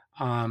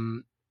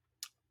 um,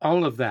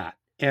 all of that.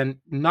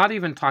 And not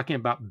even talking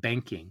about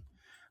banking,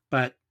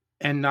 but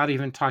and not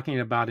even talking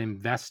about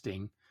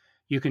investing.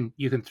 You can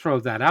throw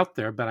that out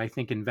there, but I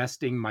think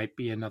investing might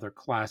be another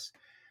class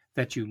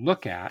that you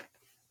look at.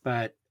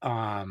 But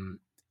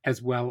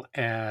as well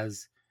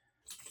as,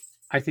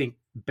 I think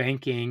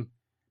banking,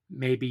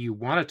 maybe you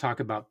want to talk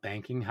about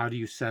banking. How do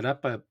you set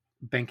up a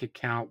bank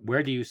account?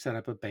 Where do you set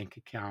up a bank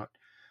account?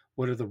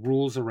 What are the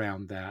rules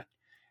around that?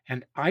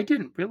 And I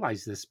didn't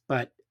realize this,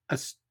 but a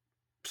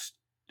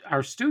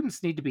our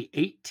students need to be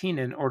 18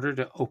 in order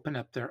to open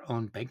up their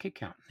own bank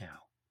account now.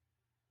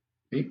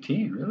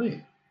 18,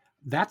 really?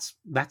 That's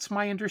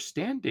my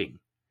understanding.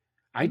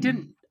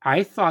 Mm.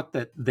 I thought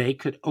that they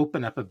could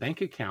open up a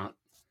bank account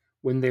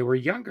when they were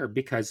younger,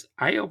 because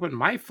I opened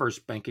my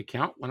first bank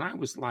account when I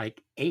was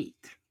like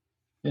 8.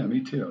 Yeah,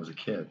 me too. I was a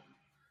kid.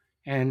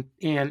 And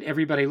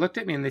everybody looked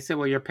at me and they said,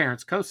 "Well, your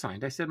parents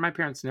co-signed." I said, "My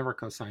parents never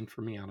co-signed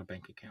for me on a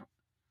bank account.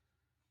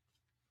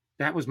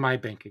 That was my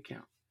bank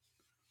account."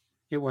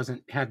 It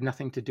wasn't had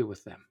nothing to do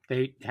with them.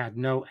 They had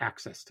no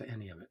access to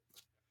any of it.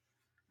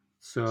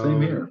 Same So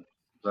here,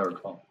 as I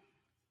recall.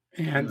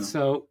 You and know.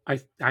 so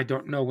I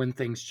don't know when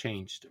things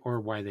changed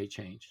or why they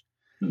changed.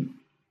 Hmm.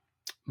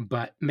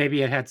 But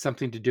maybe it had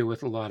something to do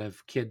with a lot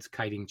of kids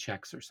kiting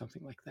checks or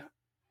something like that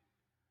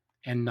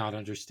and not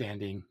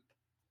understanding,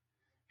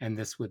 and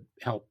this would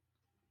help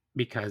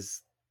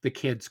because they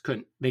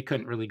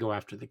couldn't really go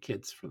after the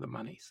kids for the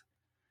monies.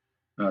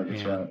 No, I guess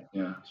And right.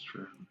 Yeah, it's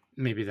true.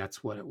 maybe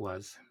that's what it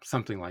was,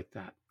 something like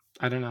that.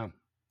 I don't know.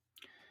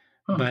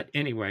 Huh. But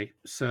anyway,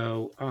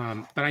 so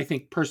but I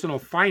think personal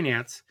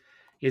finance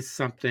is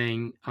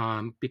something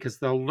because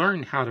they'll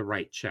learn how to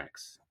write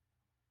checks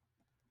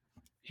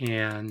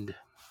and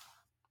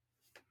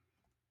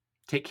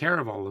take care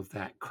of all of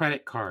that.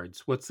 Credit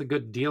cards, what's a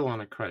good deal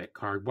on a credit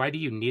card? Why do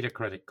you need a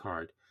credit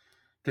card?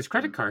 Because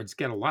credit Mhm. cards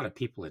get a lot of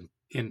people in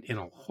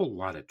a whole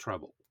lot of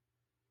trouble.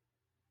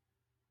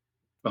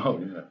 Oh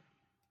yeah.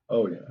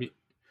 Oh yeah.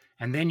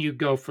 And then you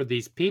go for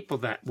these people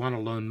that want to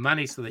loan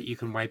money so that you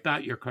can wipe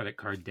out your credit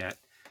card debt.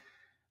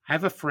 I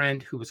have a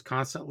friend who was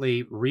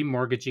constantly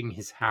remortgaging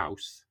his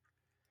house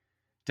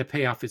to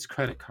pay off his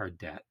credit card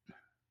debt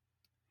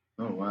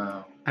Oh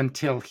wow.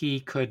 until he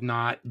could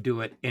not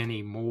do it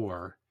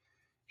anymore.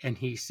 And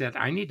he said,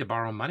 I need to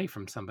borrow money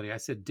from somebody. I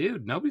said,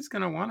 dude, nobody's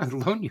going to want to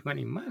loan you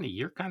any money.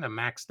 You're kind of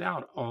maxed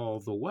out all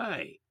the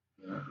way.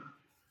 Yeah.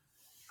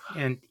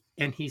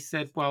 And he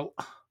said, well,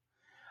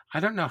 I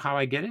don't know how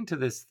I get into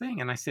this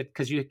thing. And I said,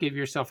 because you give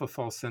yourself a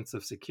false sense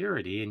of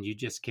security and you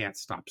just can't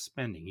stop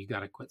spending. You got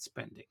to quit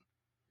spending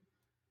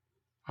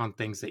on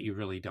things that you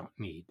really don't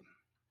need.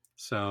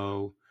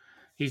 So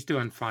he's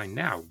doing fine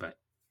now, but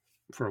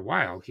for a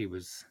while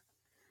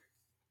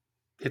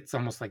it's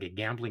almost like a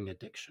gambling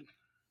addiction.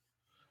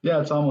 Yeah,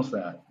 it's almost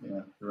that.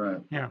 Yeah, you're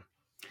right. Yeah.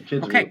 The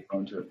kids are really Okay.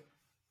 prone to it.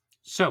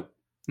 So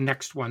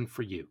next one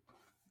for you.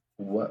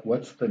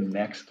 What's the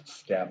next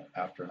step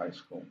after high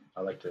school?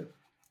 I like to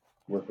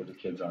work with the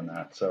kids on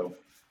that. So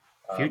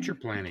Future um,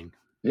 planning.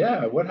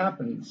 yeah, what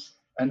happens?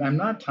 And I'm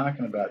not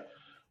talking about.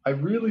 I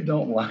really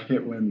don't like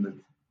it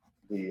when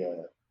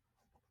the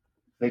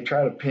they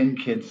try to pin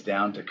kids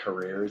down to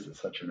careers at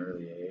such an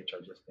early age.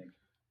 I just think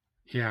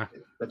Yeah.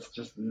 that's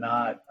just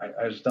not.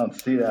 I just don't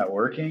see that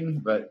working.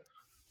 But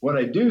what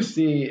I do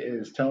see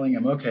is telling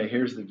them, okay,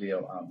 here's the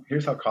deal.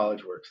 Here's how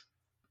college works: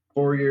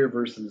 4 year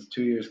versus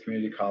 2 years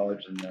community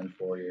college, and then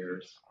 4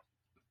 years.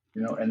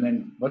 And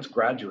then what's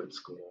graduate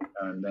school,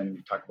 and then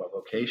you talk about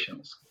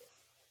vocational school.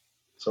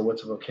 So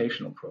what's a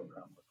vocational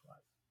program look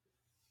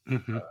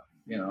like? Mm-hmm.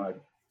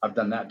 I've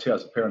done that too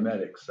as a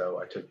paramedic. So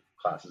I took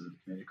classes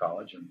at community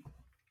college, and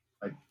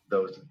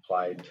those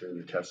applied to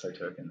the tests I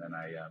took, and then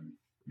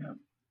you know,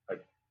 I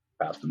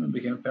passed them and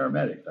became a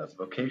paramedic. That's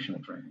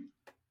vocational training.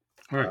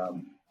 All right.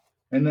 Um,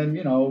 and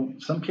then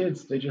some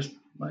kids they just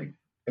like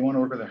they want to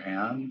work with their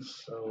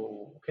hands.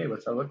 So okay,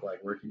 what's that look like?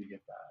 Where can you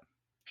get that?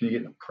 Can you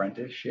get an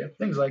apprenticeship?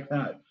 Things like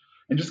that,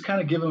 and just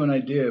kind of give them an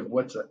idea of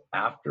what's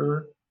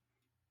after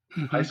high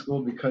Mm-hmm.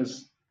 school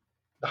because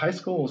the high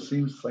school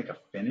seems like a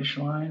finish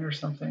line or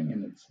something,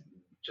 and it's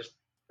just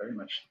very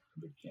much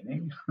the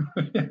beginning.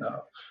 you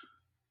know,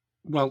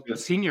 Well,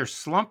 It's- senior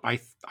slump,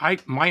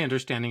 my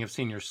understanding of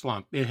senior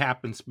slump, it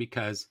happens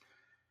because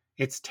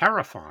it's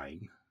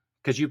terrifying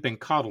because you've been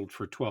coddled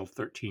for 12,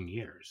 13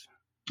 years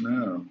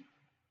no,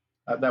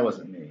 that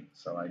wasn't me,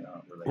 so I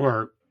don't relate to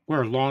it.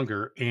 or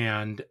longer.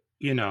 And,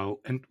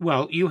 and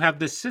well, you have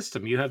this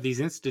system, you have these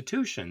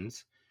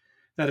institutions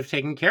that have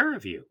taken care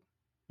of you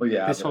Well,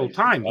 yeah, this but I whole used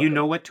to time. talk You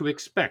know about what to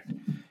expect.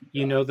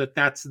 You yeah, know that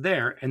that's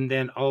there. And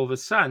then all of a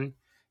sudden,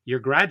 you're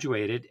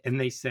graduated and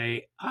they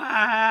say,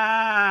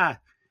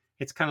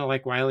 it's kind of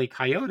like Wile E.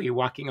 Coyote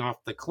walking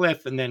off the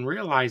cliff and then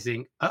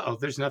realizing, oh,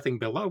 there's nothing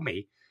below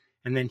me.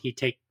 And then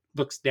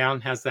looks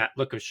down, has that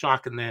look of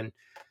shock, and then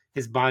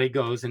his body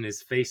goes and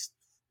his face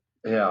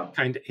yeah,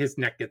 his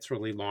neck gets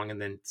really long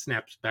and then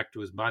snaps back to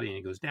his body and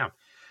he goes down.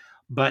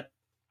 But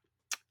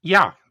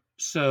yeah,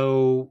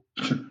 so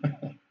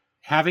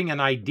having an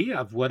idea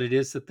of what it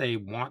is that they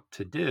want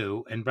to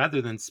do, and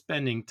rather than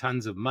spending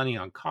tons of money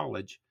on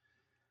college,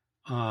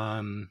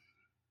 um,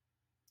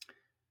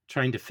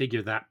 trying to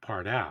figure that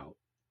part out.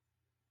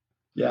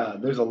 yeah.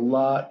 There's a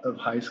lot of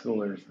high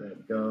schoolers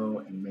that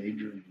go and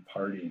major in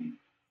partying,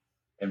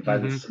 and by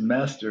the Mm-hmm.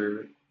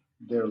 semester,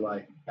 they're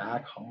like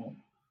back home.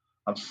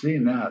 I've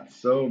seen that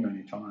so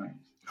many times.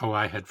 Oh,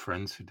 I had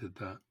friends who did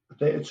that.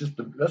 It's just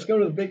let's go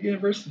to the big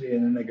university,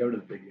 and then they go to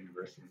the big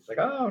university. It's like,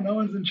 oh, no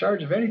one's in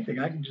charge of anything.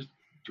 I can just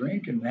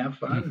drink and have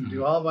fun and Mm-hmm.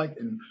 do all my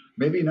and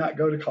maybe not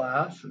go to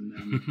class, and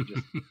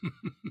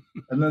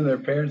then their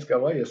parents go,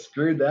 well, you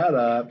screwed that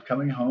up.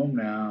 Coming home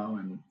now,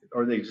 and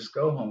or they just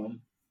go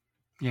home.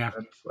 Yeah.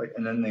 That's like,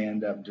 and then they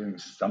end up doing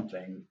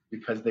something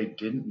because they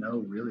didn't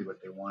know really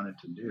what they wanted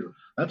to do.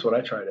 That's what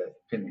I try to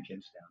pin the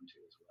kids down to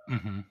as well.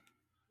 Mm-hmm.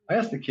 I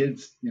ask the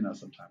kids,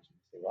 sometimes they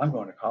say, well, I'm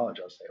going to college.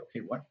 I'll say,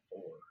 okay, what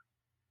for?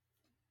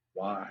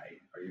 Why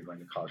are you going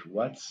to college?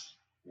 What's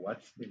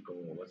the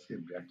goal? What's the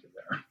objective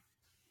there?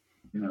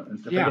 And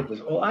if I Yeah. get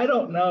this, well, I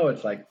don't know.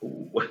 It's like,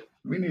 ooh,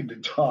 we need to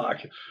talk.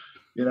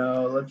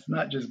 Let's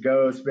not just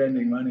go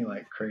spending money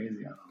like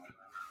crazy on all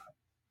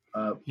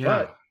that. Yeah.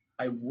 But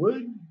I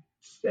would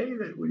say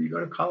that when you go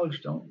to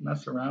college, don't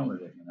mess around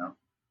with it.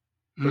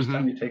 First Hmm.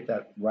 time you take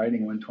that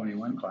writing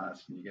 121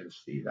 class and you get a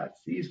C, that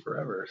C is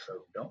forever.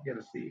 So don't get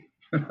a C.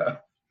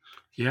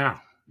 Yeah.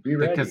 Be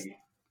Because, ready.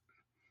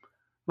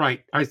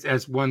 right,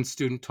 as one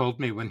student told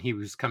me when he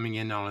was coming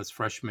in on his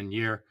freshman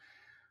year,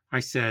 I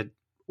said,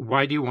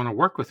 "Why do you want to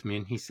work with me?"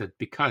 And he said,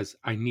 "Because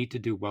I need to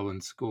do well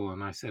in school."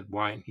 And I said,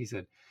 "Why?" And he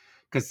said,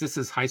 "Because this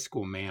is high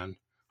school, man.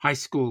 High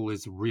school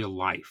is real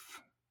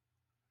life."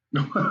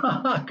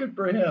 Good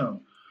for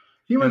him.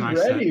 He And was I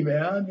said, ready,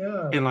 man.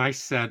 Yeah.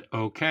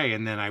 okay.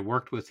 And then I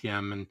worked with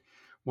him. And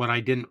what I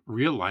didn't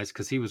realize,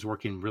 because he was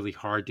working really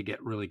hard to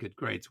get really good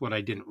grades, what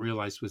I didn't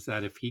realize was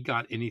that if he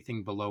got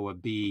anything below a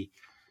B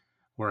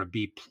or a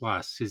B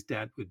plus, his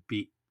dad would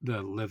beat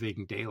the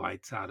living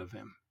daylights out of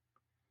him.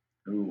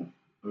 Ooh,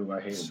 ooh,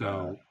 I hated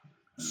that.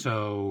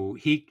 So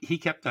he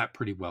kept that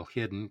pretty well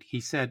hidden.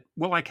 He said,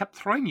 "Well, I kept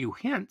throwing you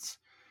hints."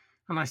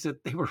 And I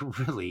said, "They were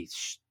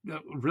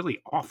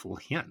really awful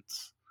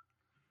hints."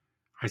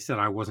 I said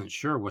I wasn't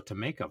sure what to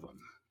make of them.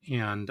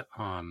 And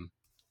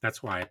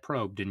that's why I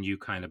probed and you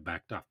kind of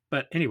backed off.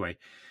 But anyway,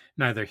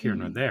 neither here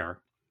nor Mhm.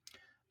 there.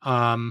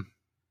 Um,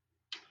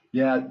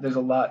 Yeah, there's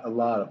a lot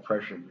of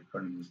pressure to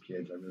put on these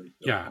kids. I really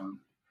feel yeah. for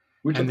them.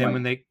 We And took then my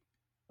when they,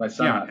 my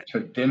son yeah, out to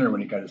dinner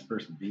when he got his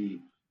first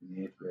B in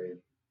the eighth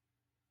grade.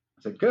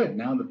 I said, "Good,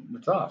 now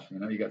it's off.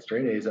 You got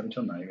straight A's up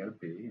until now. You got a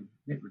B.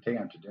 We're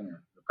taking him to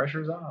dinner. The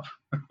pressure's off."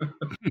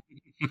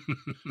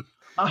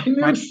 I knew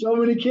my, so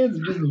many kids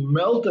just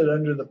melted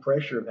under the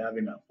pressure of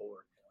having that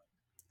 4.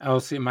 oh,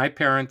 see, my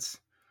parents,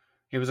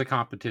 it was a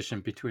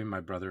competition between my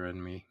brother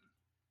and me.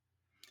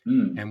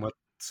 Mm. And what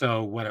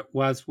it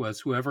was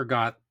whoever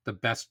got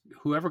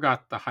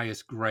the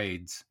highest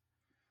grades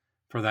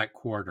for that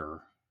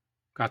quarter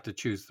got to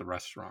choose the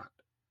restaurant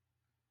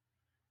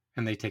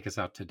and they take us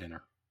out to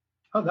dinner.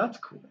 Oh, that's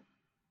cool.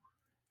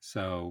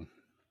 So,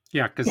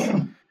 yeah, because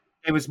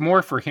it was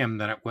more for him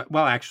than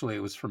well, actually, it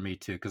was for me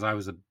too, because I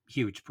was a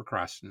huge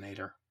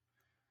procrastinator.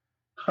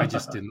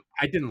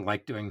 I didn't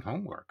like doing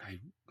homework. I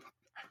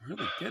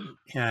really didn't.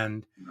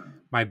 And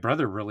my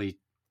brother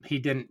he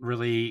didn't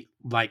really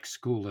like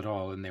school at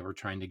all. And they were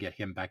trying to get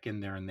him back in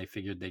there and they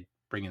figured they'd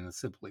bring in the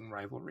sibling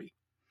rivalry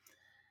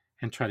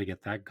and try to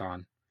get that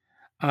gone.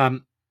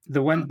 Um,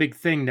 the one big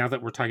thing now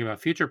that we're talking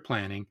about future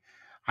planning,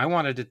 I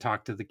wanted to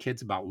talk to the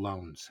kids about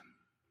loans.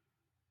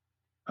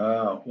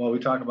 Well, we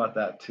talk about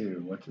that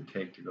too. What's it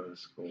take to go to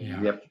school?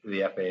 Yeah.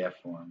 The FAF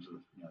forms,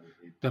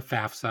 The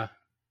FAFSA.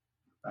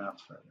 the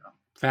FAFSA. Yeah.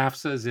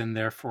 FAFSA is in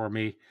there for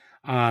me.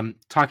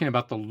 Talking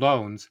about the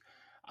loans.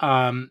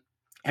 Um,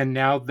 and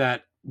now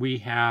that we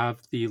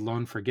have the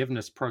loan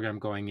forgiveness program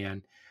going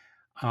in,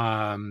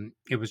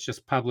 it was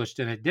just published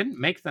and it didn't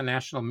make the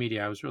national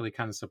media. I was really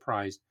kind of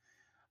surprised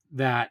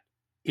that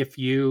if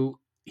you,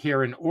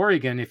 here in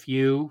Oregon, if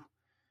you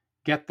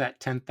get that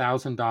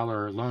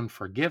 $10,000 loan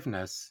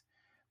forgiveness,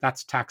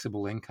 that's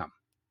taxable income.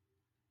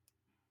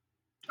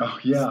 Oh,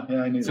 yeah,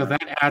 yeah, I knew So that.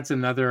 that adds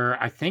another,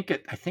 I think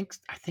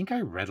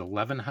I read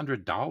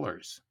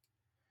 $1,100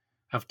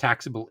 of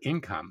taxable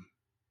income.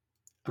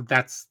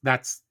 That's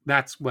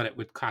what it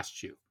would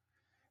cost you.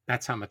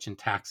 That's how much in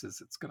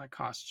taxes it's going to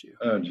cost you.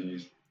 Oh,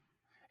 geez.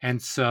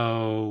 And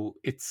so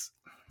it's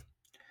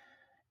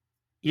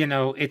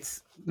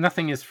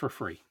nothing is for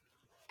free.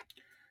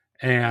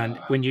 And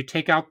Uh, when you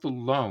take out the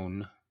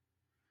loan,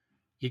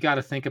 you got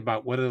to think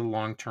about what are the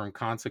long-term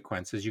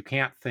consequences. You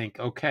can't think,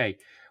 okay,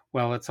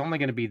 well, it's only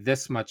going to be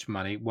this much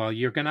money. Well,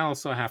 you're going to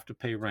also have to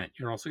pay rent.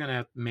 You're also going to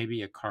have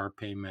maybe a car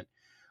payment,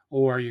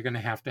 or you're going to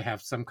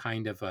have some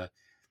kind of a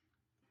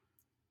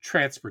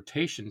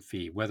transportation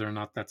fee, whether or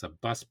not that's a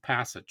bus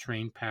pass, a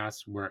train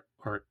pass,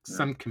 or yeah,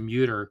 some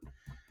commuter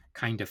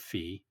kind of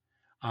fee.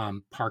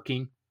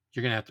 Parking,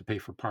 you're going to have to pay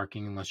for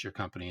parking unless your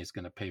company is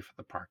going to pay for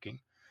the parking.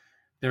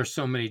 There are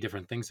so many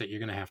different things that you're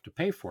going to have to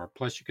pay for.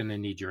 Plus, you're going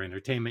to need your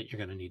entertainment. You're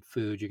going to need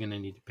food. You're going to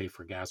need to pay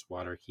for gas,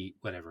 water, heat,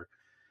 whatever.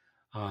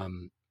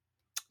 Um,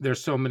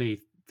 there's so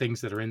many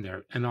things that are in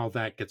there, and all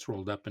that gets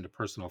rolled up into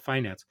personal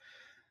finance.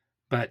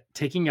 But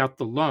taking out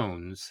the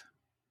loans,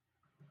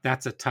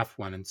 that's a tough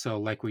one. And so,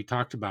 like we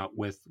talked about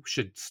with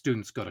should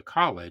students go to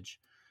college,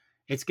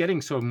 it's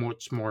getting so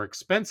much more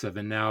expensive.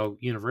 And now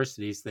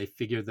universities, they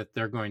figure that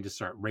they're going to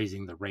start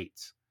raising the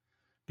rates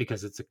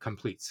because it's a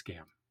complete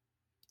scam.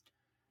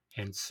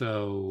 And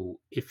so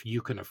if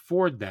you can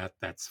afford that,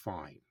 that's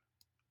fine.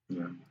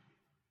 yeah.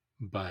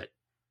 But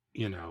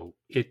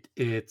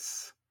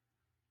it's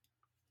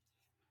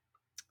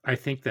I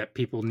think that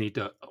people need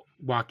to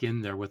walk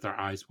in there with their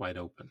eyes wide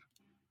open.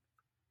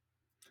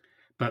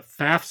 But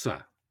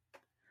FAFSA,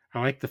 I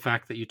like the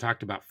fact that you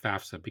talked about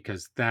FAFSA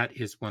because that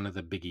is one of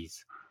the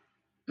biggies.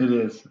 It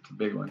is. It's a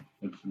big one.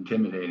 It's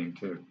intimidating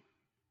too.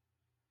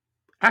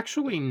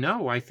 Actually,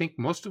 no, I think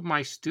most of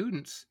my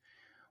students,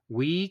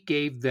 we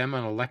gave them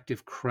an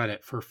elective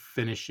credit for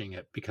finishing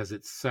it because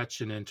it's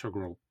such an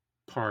integral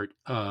part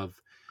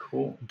of.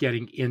 Cool.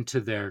 getting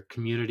into their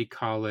community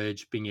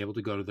college, being able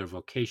to go to their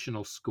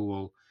vocational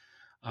school,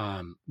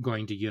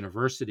 going to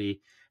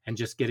university, and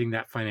just getting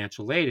that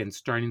financial aid and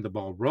starting the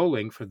ball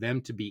rolling for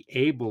them to be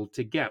able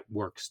to get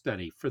work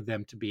study, for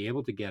them to be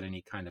able to get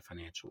any kind of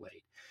financial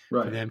aid,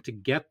 for Right. them to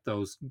get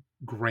those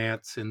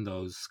grants and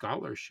those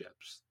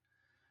scholarships.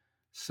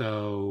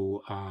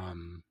 So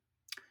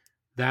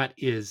that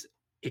is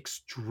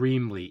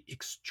extremely,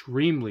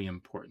 extremely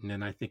important.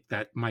 And I think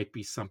that might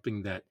be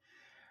something that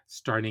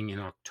starting in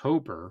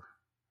October,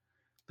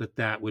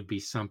 that would be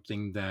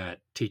something that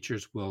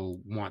teachers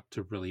will want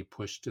to really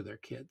push to their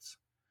kids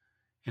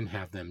and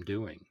have them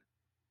doing.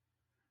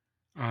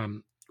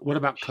 What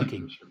about For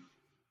cooking? sure.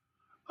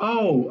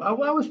 Oh,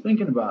 I was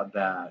thinking about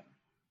that.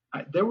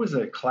 There was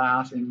a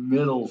class in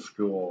middle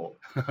school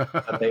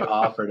that they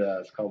offered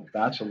us called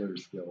Bachelor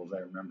Skills. I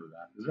remember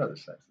that. It was rather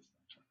sexist,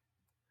 actually.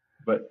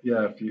 But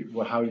yeah, if you,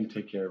 well, how do you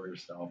take care of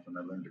yourself? And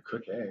I learned to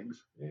cook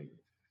eggs. Hey.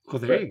 Well,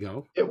 there you But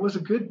go. it was a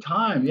good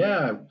time.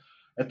 Yeah.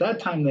 At that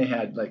time, they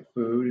had like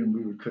food, and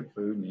we would cook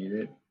food and eat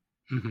it.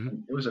 Hmm.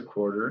 And it was a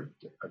quarter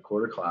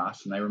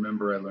class, and I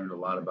remember I learned a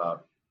lot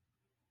about.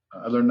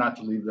 I learned not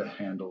to leave the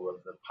handle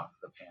of the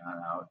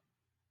pan out,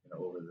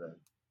 over the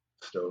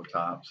stove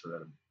top so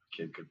that a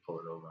kid could pull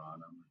it over on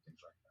them and things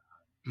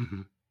like that.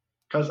 Hmm.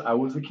 Because I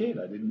was a kid,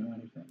 I didn't know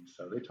anything,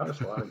 so they taught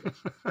us a lot of good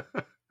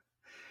stuff.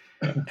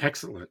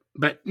 Excellent.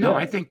 But no,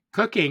 I Yeah. think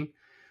cooking,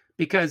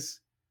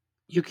 because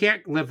you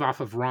can't live off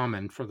of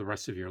ramen for the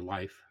rest of your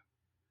life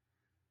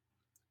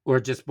or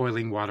just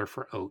boiling water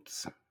for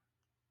oats.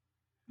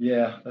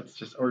 Yeah, that's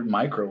just, or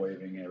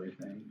microwaving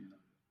everything.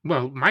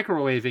 Well,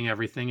 microwaving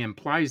everything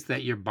implies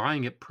that you're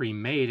buying it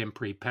pre-made and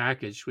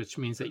pre-packaged, which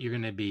means that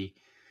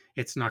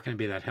it's not going to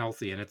be that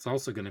healthy, and it's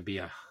also going to be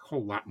a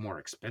whole lot more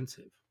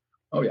expensive,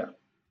 Oh yeah,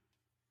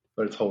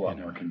 but it's a whole you lot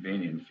more know.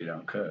 convenient if you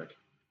don't cook.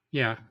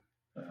 Yeah,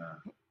 Uh,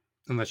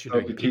 unless you're so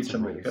if doing you teach pizza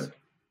somebody to rolls. cook,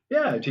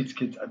 yeah, it teaches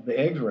kids. The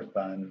eggs were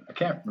fun. I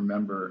can't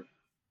remember.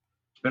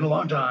 It's been a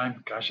long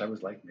time. Gosh, I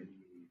was like maybe,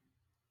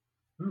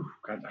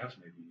 God, I was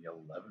maybe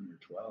 11 or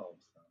 12.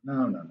 So.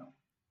 No, no, no.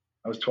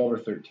 I was 12 or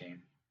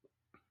 13,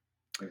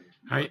 maybe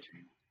I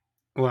 14.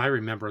 Well, I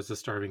remember as a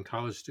starving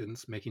college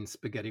student making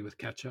spaghetti with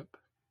ketchup.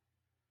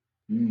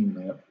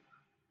 Yep.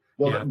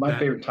 Well, Yeah, my that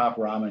favorite top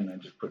ramen, I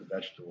just put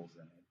vegetables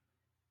in it.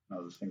 I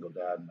was a single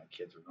dad, and my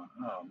kids were going,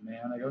 "Oh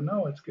man!" I go,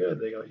 "No, it's good."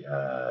 They go,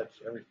 "Yeah,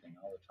 it's everything,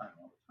 all the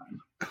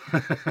time."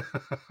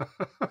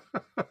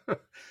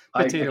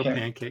 I potato can't.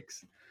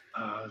 pancakes.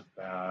 Oh, it was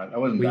bad. I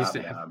wasn't We used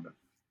that to have bad, but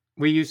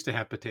we used to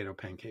have potato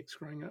pancakes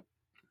growing up.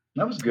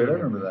 that was I good. I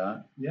remember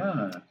remember. that.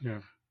 Yeah.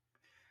 Yeah.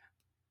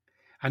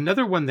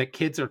 Another one that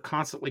kids are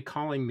constantly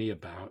calling me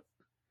about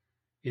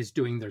is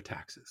doing their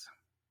taxes.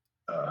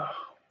 Uh,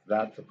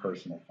 that's a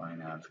personal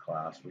finance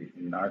class. We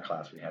in our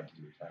class we had to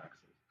do taxes.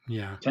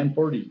 Yeah.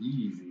 1040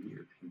 easy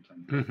or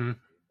 1040. Hmm.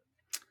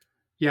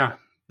 Yeah.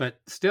 But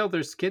still,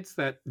 there's kids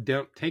that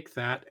don't take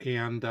that,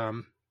 and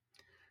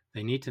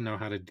they need to know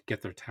how to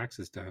get their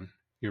taxes done.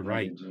 You're Yeah,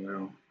 they right.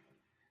 do.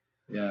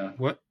 Yeah.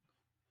 What?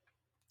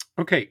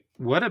 Okay.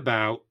 What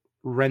about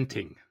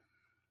renting?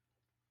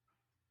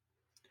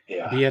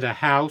 Yeah. Be it a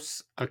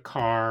house, a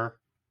car,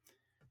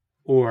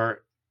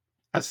 or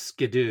a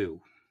skidoo,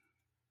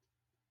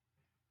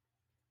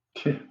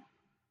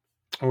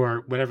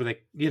 or whatever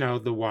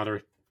the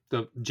water,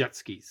 the jet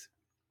skis,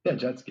 Yeah,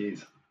 jet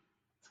skis.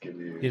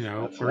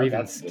 Skidoos. or even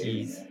That's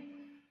dating. skis, Yeah.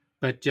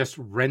 but just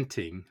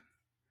renting.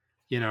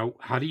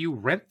 How do you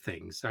rent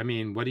things? I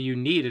mean, what do you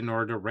need in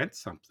order to rent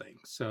something?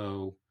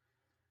 So,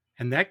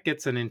 and that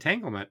gets an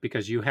entanglement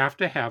because you have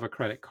to have a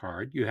credit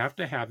card, you have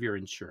to have your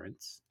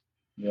insurance,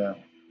 Yeah.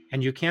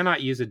 and you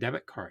cannot use a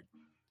debit card.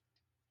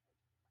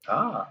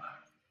 Ah,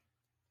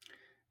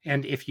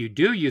 And if you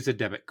do use a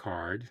debit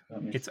card,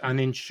 that makes it's sense.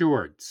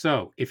 uninsured.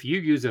 So if you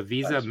use a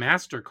Visa That's true.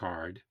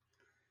 MasterCard,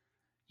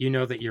 you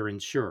know that you're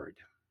insured.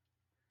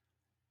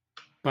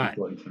 But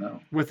Important to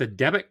know. with a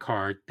debit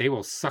card, they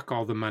will suck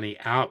all the money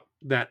out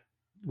that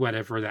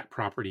whatever that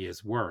property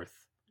is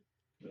worth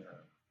Yeah.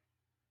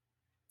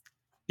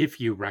 if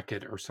you wreck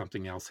it or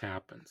something else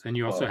happens. And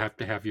you also Well, have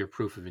to have your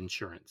proof of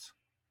insurance.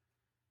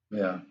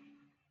 yeah.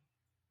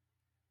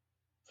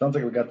 Sounds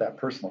like we got that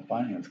personal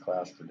finance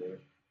class to do.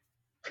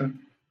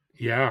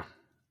 Yeah,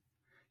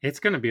 it's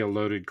going to be a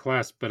loaded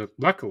class, but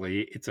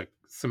luckily it's a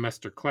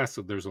semester class,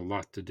 so there's a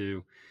lot to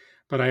do.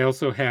 But I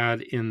also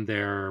had in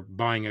there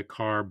buying a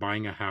car,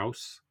 buying a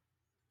house.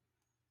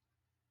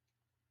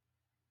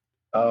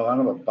 Oh, I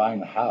don't know about buying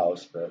the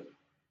house, but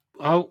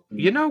Oh,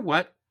 you mm, know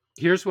what?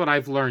 Here's what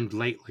I've learned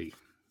lately.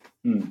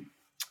 mm,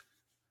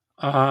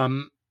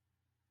 Um,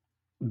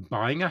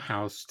 Buying a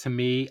house, to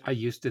me, I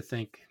used to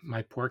think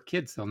my poor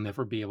kids, they'll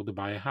never be able to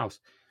buy a house.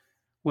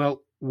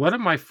 Well, one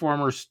of my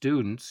former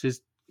students,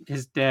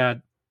 his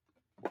dad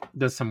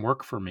does some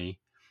work for me,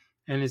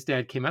 and his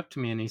dad came up to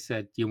me and he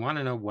said, "You want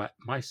to know what?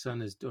 My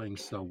son is doing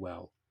so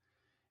well."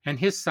 And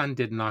his son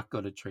did not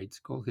go to trade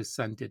school. His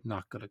son did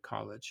not go to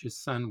college. His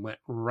son went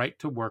right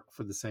to work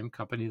for the same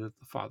company that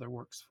the father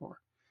works for,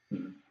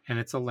 mm. and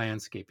it's a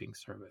landscaping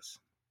service.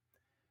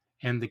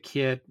 And the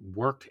kid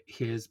worked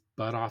his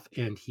butt off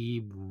and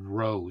he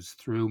rose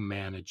through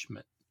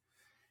management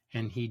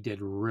and he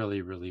did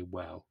really, really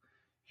well.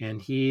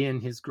 And he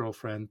and his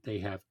girlfriend, they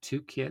have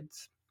two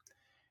kids.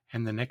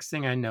 And the next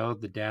thing I know,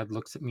 the dad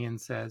looks at me and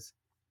says,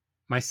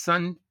 "My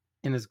son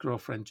and his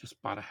girlfriend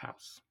just bought a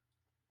house."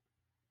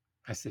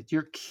 I said,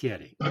 "You're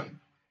kidding."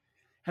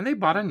 And they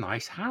bought a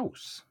nice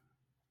house.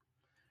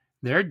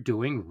 They're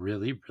doing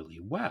really, really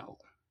well.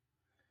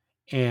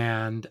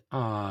 And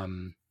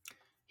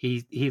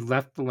he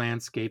left the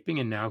landscaping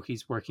and now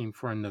he's working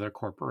for another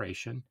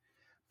corporation,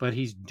 but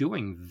he's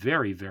doing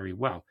very, very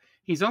well.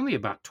 He's only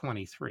about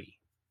 23.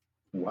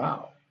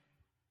 Wow,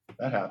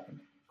 that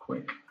happened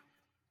quick.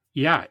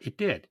 Yeah, it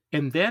did.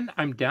 And then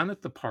I'm down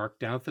at the park,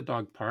 down at the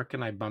dog park,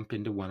 and I bump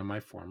into one of my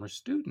former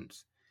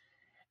students.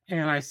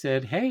 And I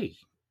said, "Hey."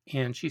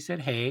 And she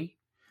said, "Hey."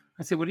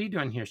 I said, "What are you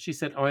doing here?" She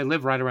said, "Oh, I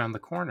live right around the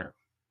corner."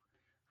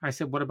 I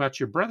said, "What about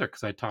your brother?"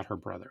 Because I taught her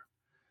brother.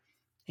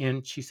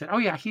 And she said, "Oh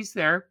yeah, he's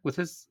there with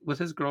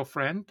his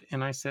girlfriend."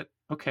 And I said,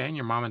 "Okay, and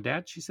your mom and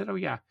dad?" She said, "Oh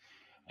yeah."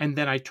 And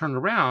then I turned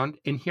around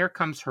and here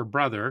comes her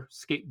brother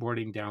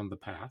skateboarding down the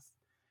path.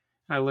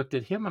 And I looked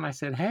at him and I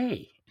said,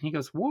 "Hey." And he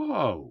goes,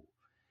 "Whoa."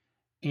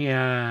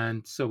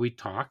 And so we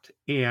talked,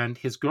 and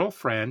his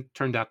girlfriend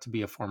turned out to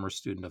be a former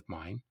student of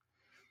mine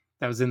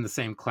that was in the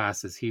same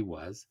class as he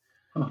was.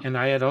 Huh. And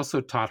I had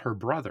also taught her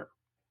brother.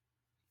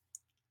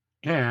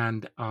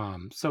 And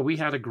so we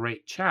had a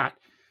great chat.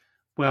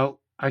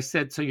 Well, I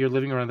said, "So you're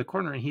living around the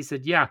corner?" And he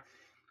said, "Yeah,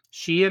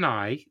 she and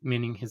I,"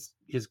 meaning his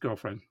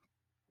girlfriend,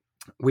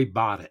 "we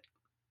bought it."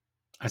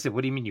 I said,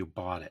 "What do you mean you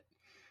bought it?"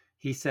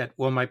 He said,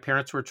 "Well, my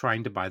parents were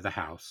trying to buy the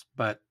house,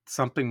 but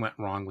something went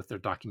wrong with their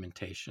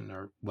documentation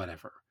or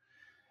whatever."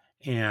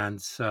 And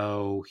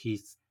so he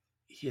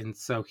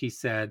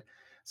said,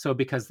 "So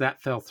because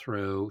that fell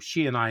through,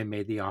 she and I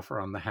made the offer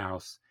on the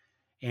house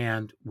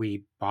and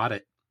we bought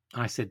it."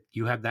 I said,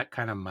 "You have that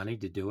kind of money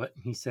to do it?"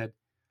 And he said,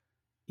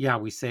 "Yeah,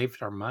 we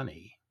saved our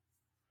money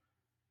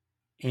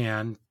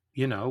and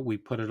we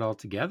put it all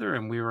together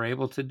and we were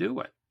able to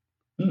do it."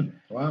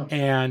 Wow.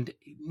 And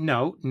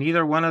no,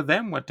 neither one of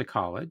them went to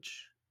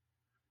college.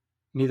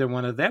 Neither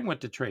one of them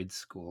went to trade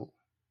school.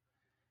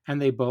 And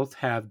they both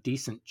have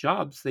decent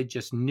jobs. They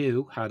just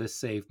knew how to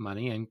save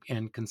money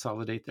and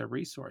consolidate their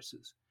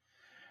resources.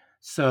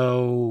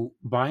 So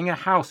buying a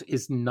house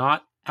is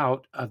not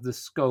out of the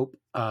scope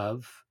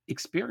of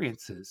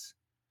experiences.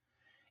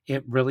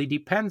 It really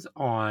depends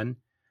on,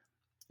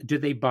 do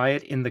they buy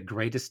it in the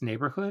greatest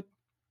neighborhood?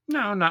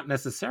 No, not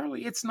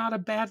necessarily. It's not a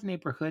bad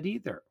neighborhood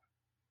either.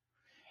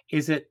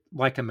 Is it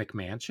like a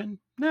McMansion?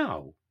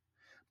 No,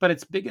 but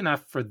it's big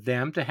enough for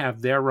them to have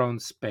their own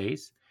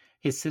space,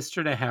 his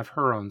sister to have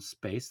her own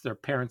space, their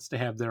parents to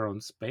have their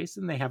own space,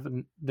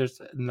 and there's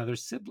another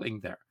sibling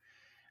there.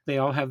 They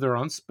all have their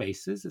own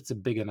spaces. It's a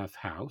big enough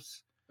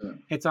house. Yeah.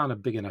 It's on a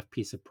big enough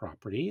piece of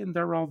property, and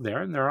they're all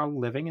there, and they're all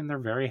living, and they're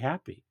very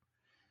happy.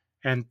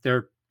 And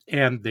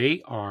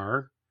they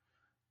are,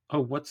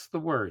 oh, what's the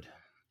word?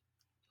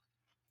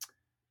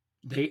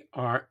 They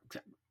are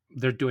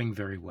they're doing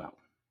very well.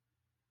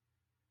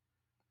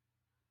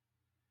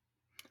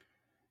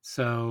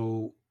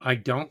 So I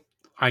don't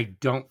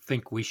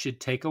think we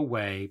should take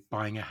away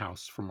buying a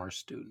house from our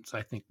students.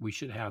 I think we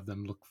should have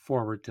them look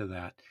forward to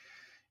that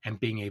and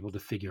being able to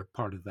figure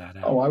part of that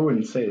Oh, out. I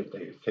wouldn't say that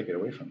they take it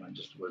away from them. I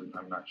just wouldn't.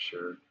 I'm not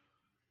sure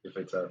if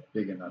it's a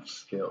big enough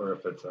skill or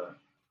if it's a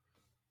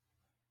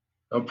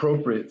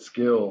appropriate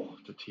skill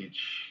to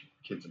teach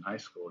kids in high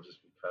school, just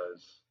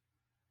because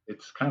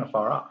it's kind of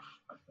far off.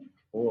 I think,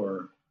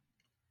 or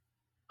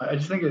I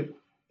just think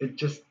it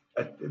just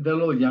they're a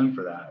little young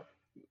for that.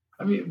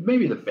 I mean,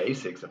 maybe the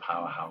basics of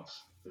how a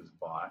house is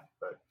bought,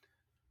 but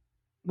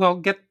Well,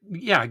 get the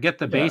yeah,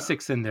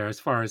 basics in there as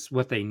far as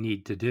what they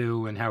need to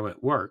do and how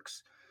it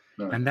works.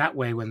 right, And that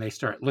way when they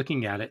start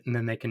looking at it and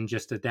then they can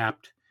just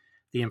adapt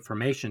the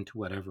information to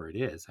whatever it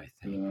is, I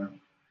think. yeah,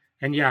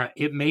 And yeah,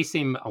 it may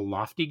seem a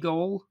lofty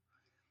goal,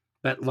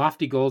 but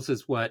lofty goals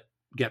is what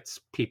gets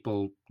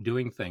people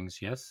doing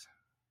things, yes?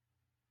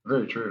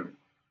 very true.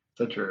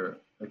 Set your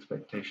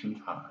expectations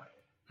high.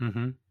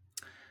 Mhm.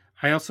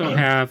 I also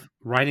have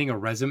writing a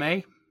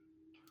resume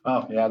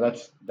Oh yeah,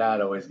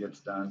 that always gets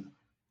done.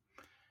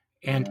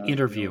 and Yeah, doing a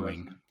interviewing.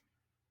 resume.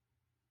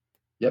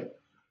 Yep.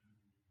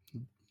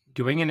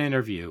 Doing an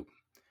interview,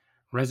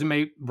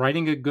 resume,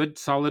 writing a good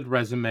solid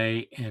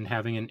resume and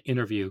having an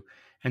interview.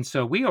 And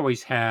so we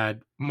always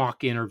had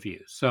mock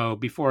interviews. So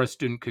before a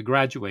student could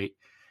graduate,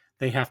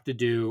 they have to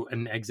do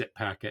an exit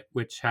packet,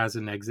 which has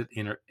an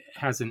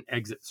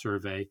exit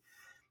survey,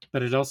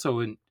 but it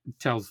also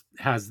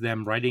has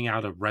them writing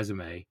out a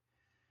resume,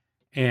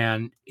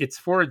 and it's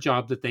for a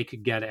job that they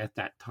could get at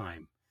that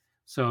time.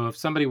 So if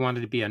somebody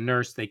wanted to be a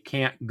nurse, they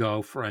can't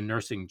go for a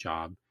nursing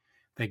job.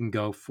 They can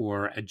go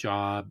for a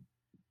job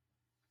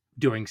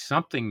doing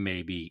something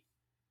maybe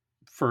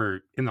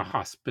for in the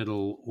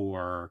hospital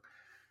or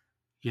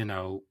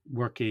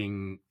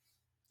working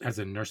as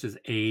a nurse's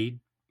aide,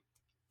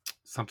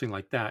 something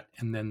like that,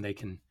 and then they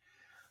can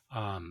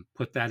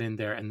put that in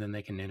there, and then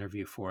they can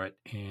interview for it,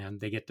 and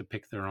they get to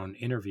pick their own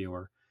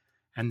interviewer,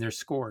 and they're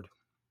scored.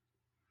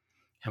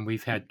 And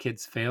we've had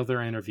kids fail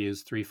their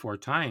interviews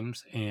 3-4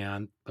 times,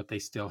 but they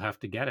still have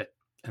to get it,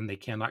 and they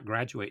cannot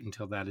graduate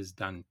until that is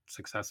done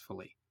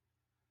successfully.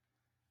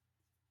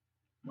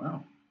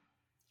 Wow.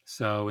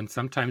 So, and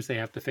sometimes they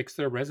have to fix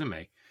their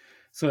resume.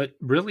 So it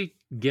really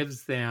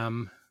gives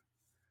them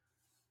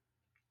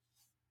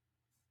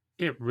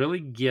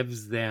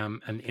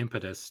an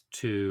impetus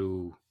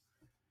to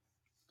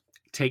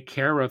take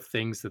care of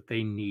things that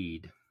they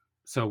need.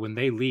 So when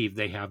they leave,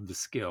 they have the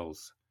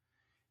skills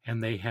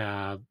and they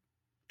have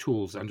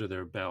tools under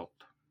their belt.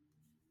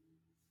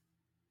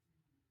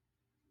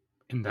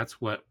 And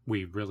that's what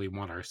we really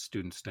want our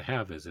students to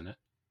have, isn't it?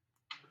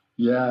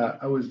 Yeah,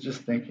 I was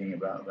just thinking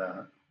about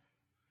that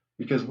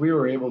because we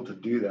were able to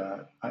do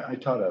that. I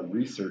taught a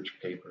research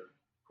paper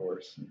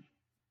course,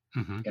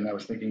 Mm-hmm. and I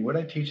was thinking, would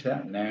I teach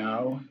that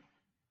now?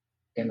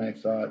 And I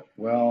thought,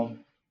 well,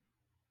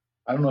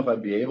 I don't know if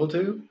I'd be able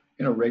to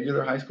in a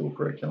regular high school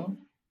curriculum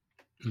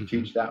to Mm-hmm.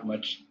 teach that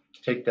much,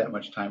 to take that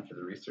much time for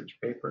the research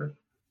paper.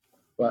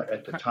 But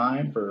at the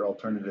time for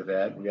alternative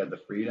ed, we had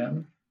the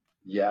freedom.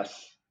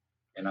 Yes.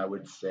 And I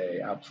would say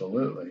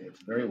absolutely.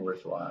 It's very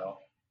worthwhile.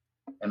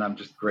 And I'm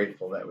just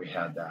grateful that we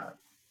had that.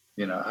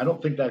 I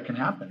don't think that can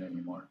happen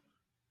anymore.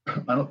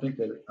 I don't think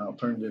that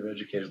alternative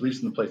educators, at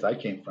least in the place I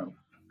came from,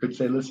 could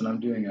say, listen, I'm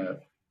doing a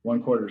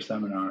 1/4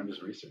 seminar on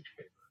this research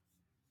paper.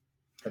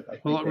 I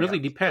Well, think it they really have a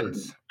certain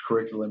depends.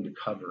 curriculum to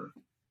cover.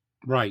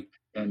 Right.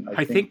 And I I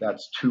think think,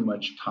 that's too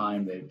much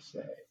time, they'd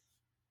say.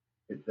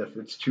 If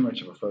it's too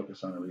much of a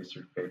focus on a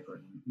research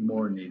paper,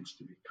 more needs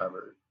to be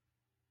covered.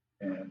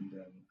 And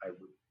I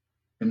would,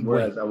 and wait,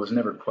 whereas I was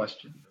never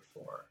questioned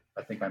before,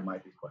 I think I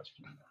might be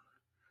questioned now.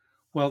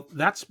 well,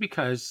 that's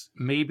because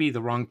maybe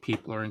the wrong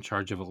people are in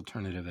charge of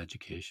alternative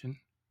education.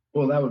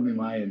 Well, that would be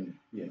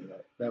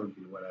that would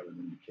be what I would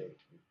indicate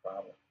to be the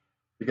problem,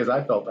 because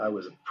I felt I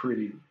was a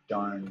pretty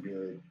darn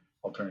good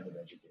alternative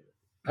educator,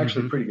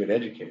 actually Mm-hmm. pretty good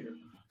educator,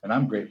 and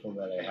I'm grateful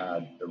that I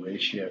had the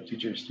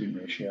teacher to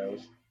student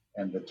ratios,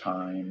 and the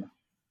time,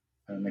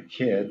 and the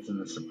kids, and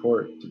the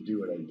support to do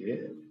what I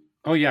did.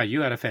 Oh, yeah,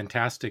 you had a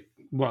fantastic,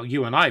 well,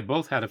 you and I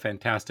both had a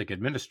fantastic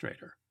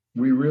administrator.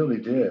 We really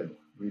did.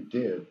 We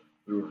did.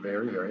 We were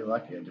very, very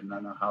lucky. I did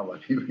not know how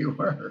lucky we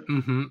were.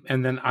 Mm-hmm.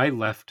 And then I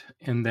left,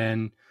 and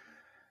then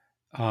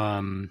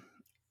um,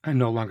 I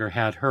no longer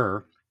had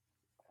her.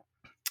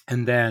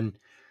 And then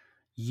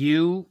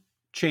you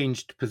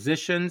changed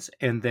positions,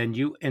 and then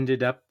you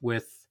ended up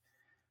with,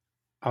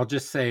 I'll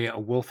just say, a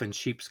wolf in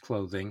sheep's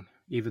clothing,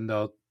 even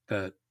though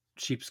the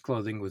sheep's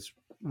clothing was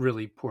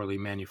really poorly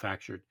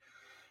manufactured.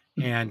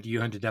 And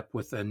you ended up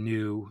with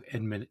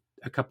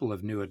a couple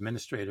of new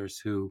administrators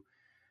who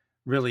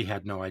really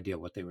had no idea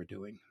what they were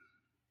doing.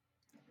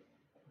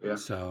 Yeah, very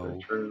So,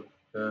 true.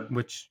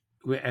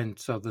 Yeah. and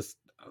so this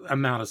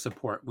amount of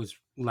support was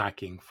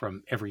lacking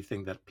from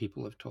everything that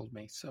people have told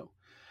me. So,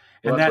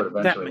 Well, and that's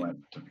what that, eventually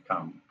went to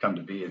come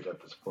to be, is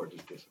that the support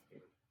just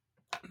disappeared.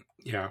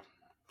 yeah.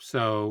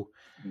 So,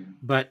 Mm.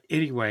 but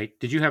anyway,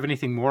 did you have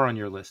anything more on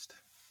your list?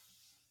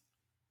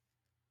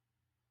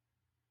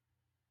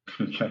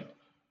 Okay.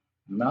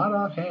 Not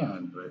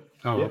offhand, but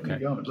Oh, get me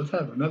okay. going. Let's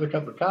have another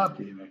cup of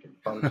coffee, and I can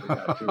probably pick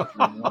out 2 or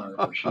 3 more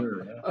for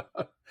sure.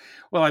 Yeah.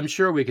 Well, I'm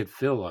sure we could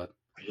fill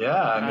Yeah.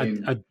 I a,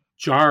 mean, a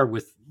jar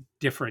with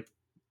different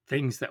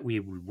things that we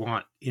would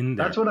want in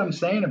that's there. what I'm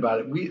saying about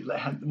it.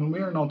 When we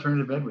were in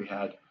alternative ed, we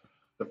had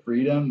the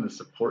freedom, the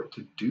support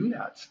to do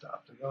that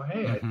stuff. To go,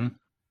 hey, I Mm-hmm. think,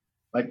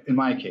 like in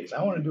my case,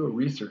 I want to do a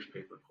research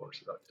paper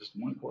course about just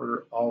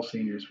 1/4 all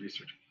seniors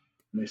research,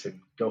 and they said,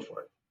 go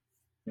for it.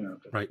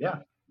 Right. Yeah,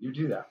 you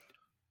do that.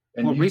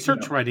 And Well,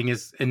 research writing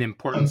is an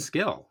important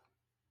skill.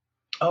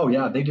 oh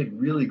yeah, they did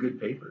really good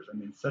papers. I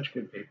mean, such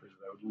good papers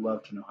that I would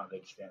love to know how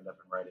they'd stand up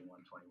in writing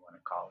 121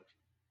 at college,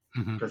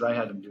 Mm-hmm. because I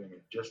had them doing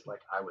it just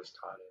like I was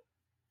taught it.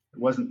 It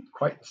wasn't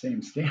quite the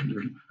same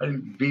standard. I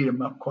didn't beat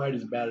them up quite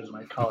as bad as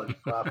my college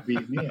prof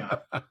beat me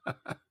up,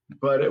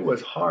 but it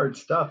was hard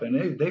stuff.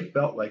 And they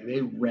felt like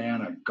they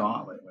ran a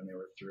gauntlet when they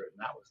were through it.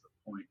 And that was the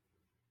point.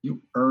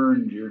 You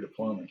earned your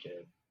diploma,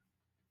 kid.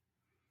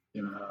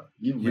 You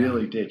Yeah.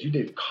 really did. You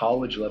did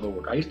college level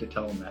work. I used to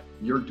tell them that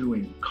you're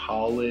doing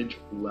college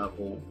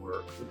level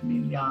work. Look me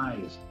in the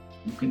eyes.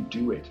 You can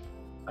do it.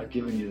 I've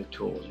given you the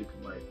tools. You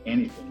can write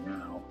anything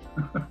now.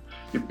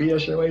 You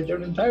BS your way through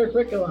an entire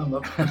curriculum.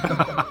 But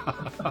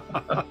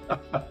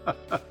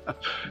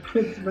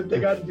they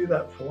got to do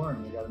that for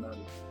them. They got to know how to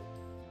do it.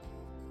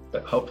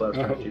 But hopefully, I was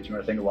trying to teach them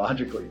how to think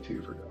logically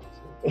too. For them,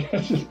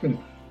 it's just been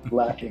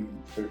lacking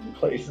in certain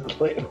places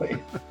lately.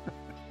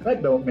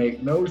 That don't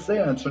make no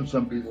sense when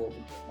some people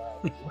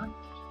what?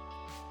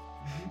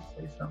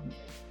 Did you say something?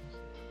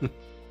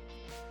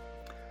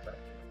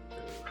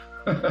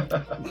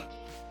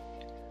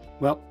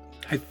 Well,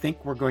 I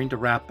think we're going to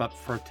wrap up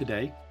for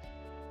today.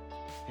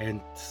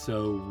 And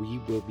so we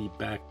will be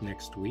back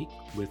next week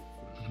with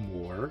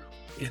more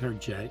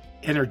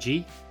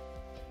energy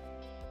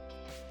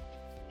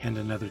and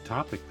another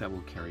topic that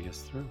will carry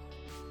us through.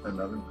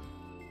 Another one.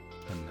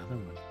 Another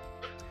one.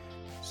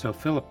 So,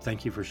 Philip,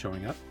 thank you for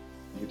showing up.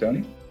 Thank you,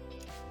 Tony.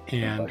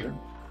 And Pleasure.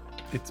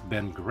 it's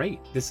been great.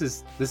 This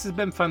has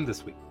been fun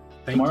this week.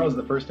 Thank Tomorrow's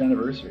you. the first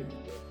anniversary.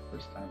 The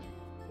first time.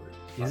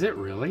 Is it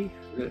really?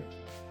 Good.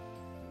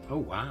 Oh,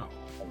 wow.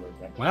 I wrote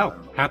that Well,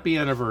 down. happy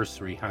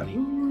anniversary, honey.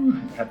 Ooh,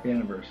 happy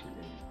anniversary.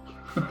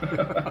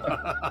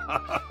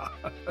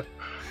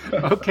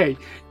 Okay,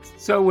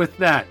 so with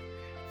that,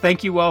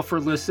 thank you all for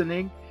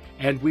listening,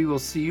 and we will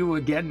see you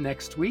again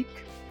next week.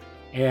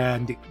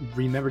 And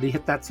remember to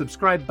hit that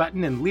subscribe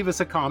button and leave us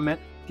a comment,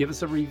 give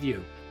us a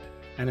review.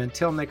 And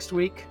until next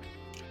week,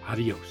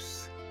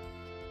 adios.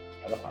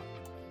 Aloha.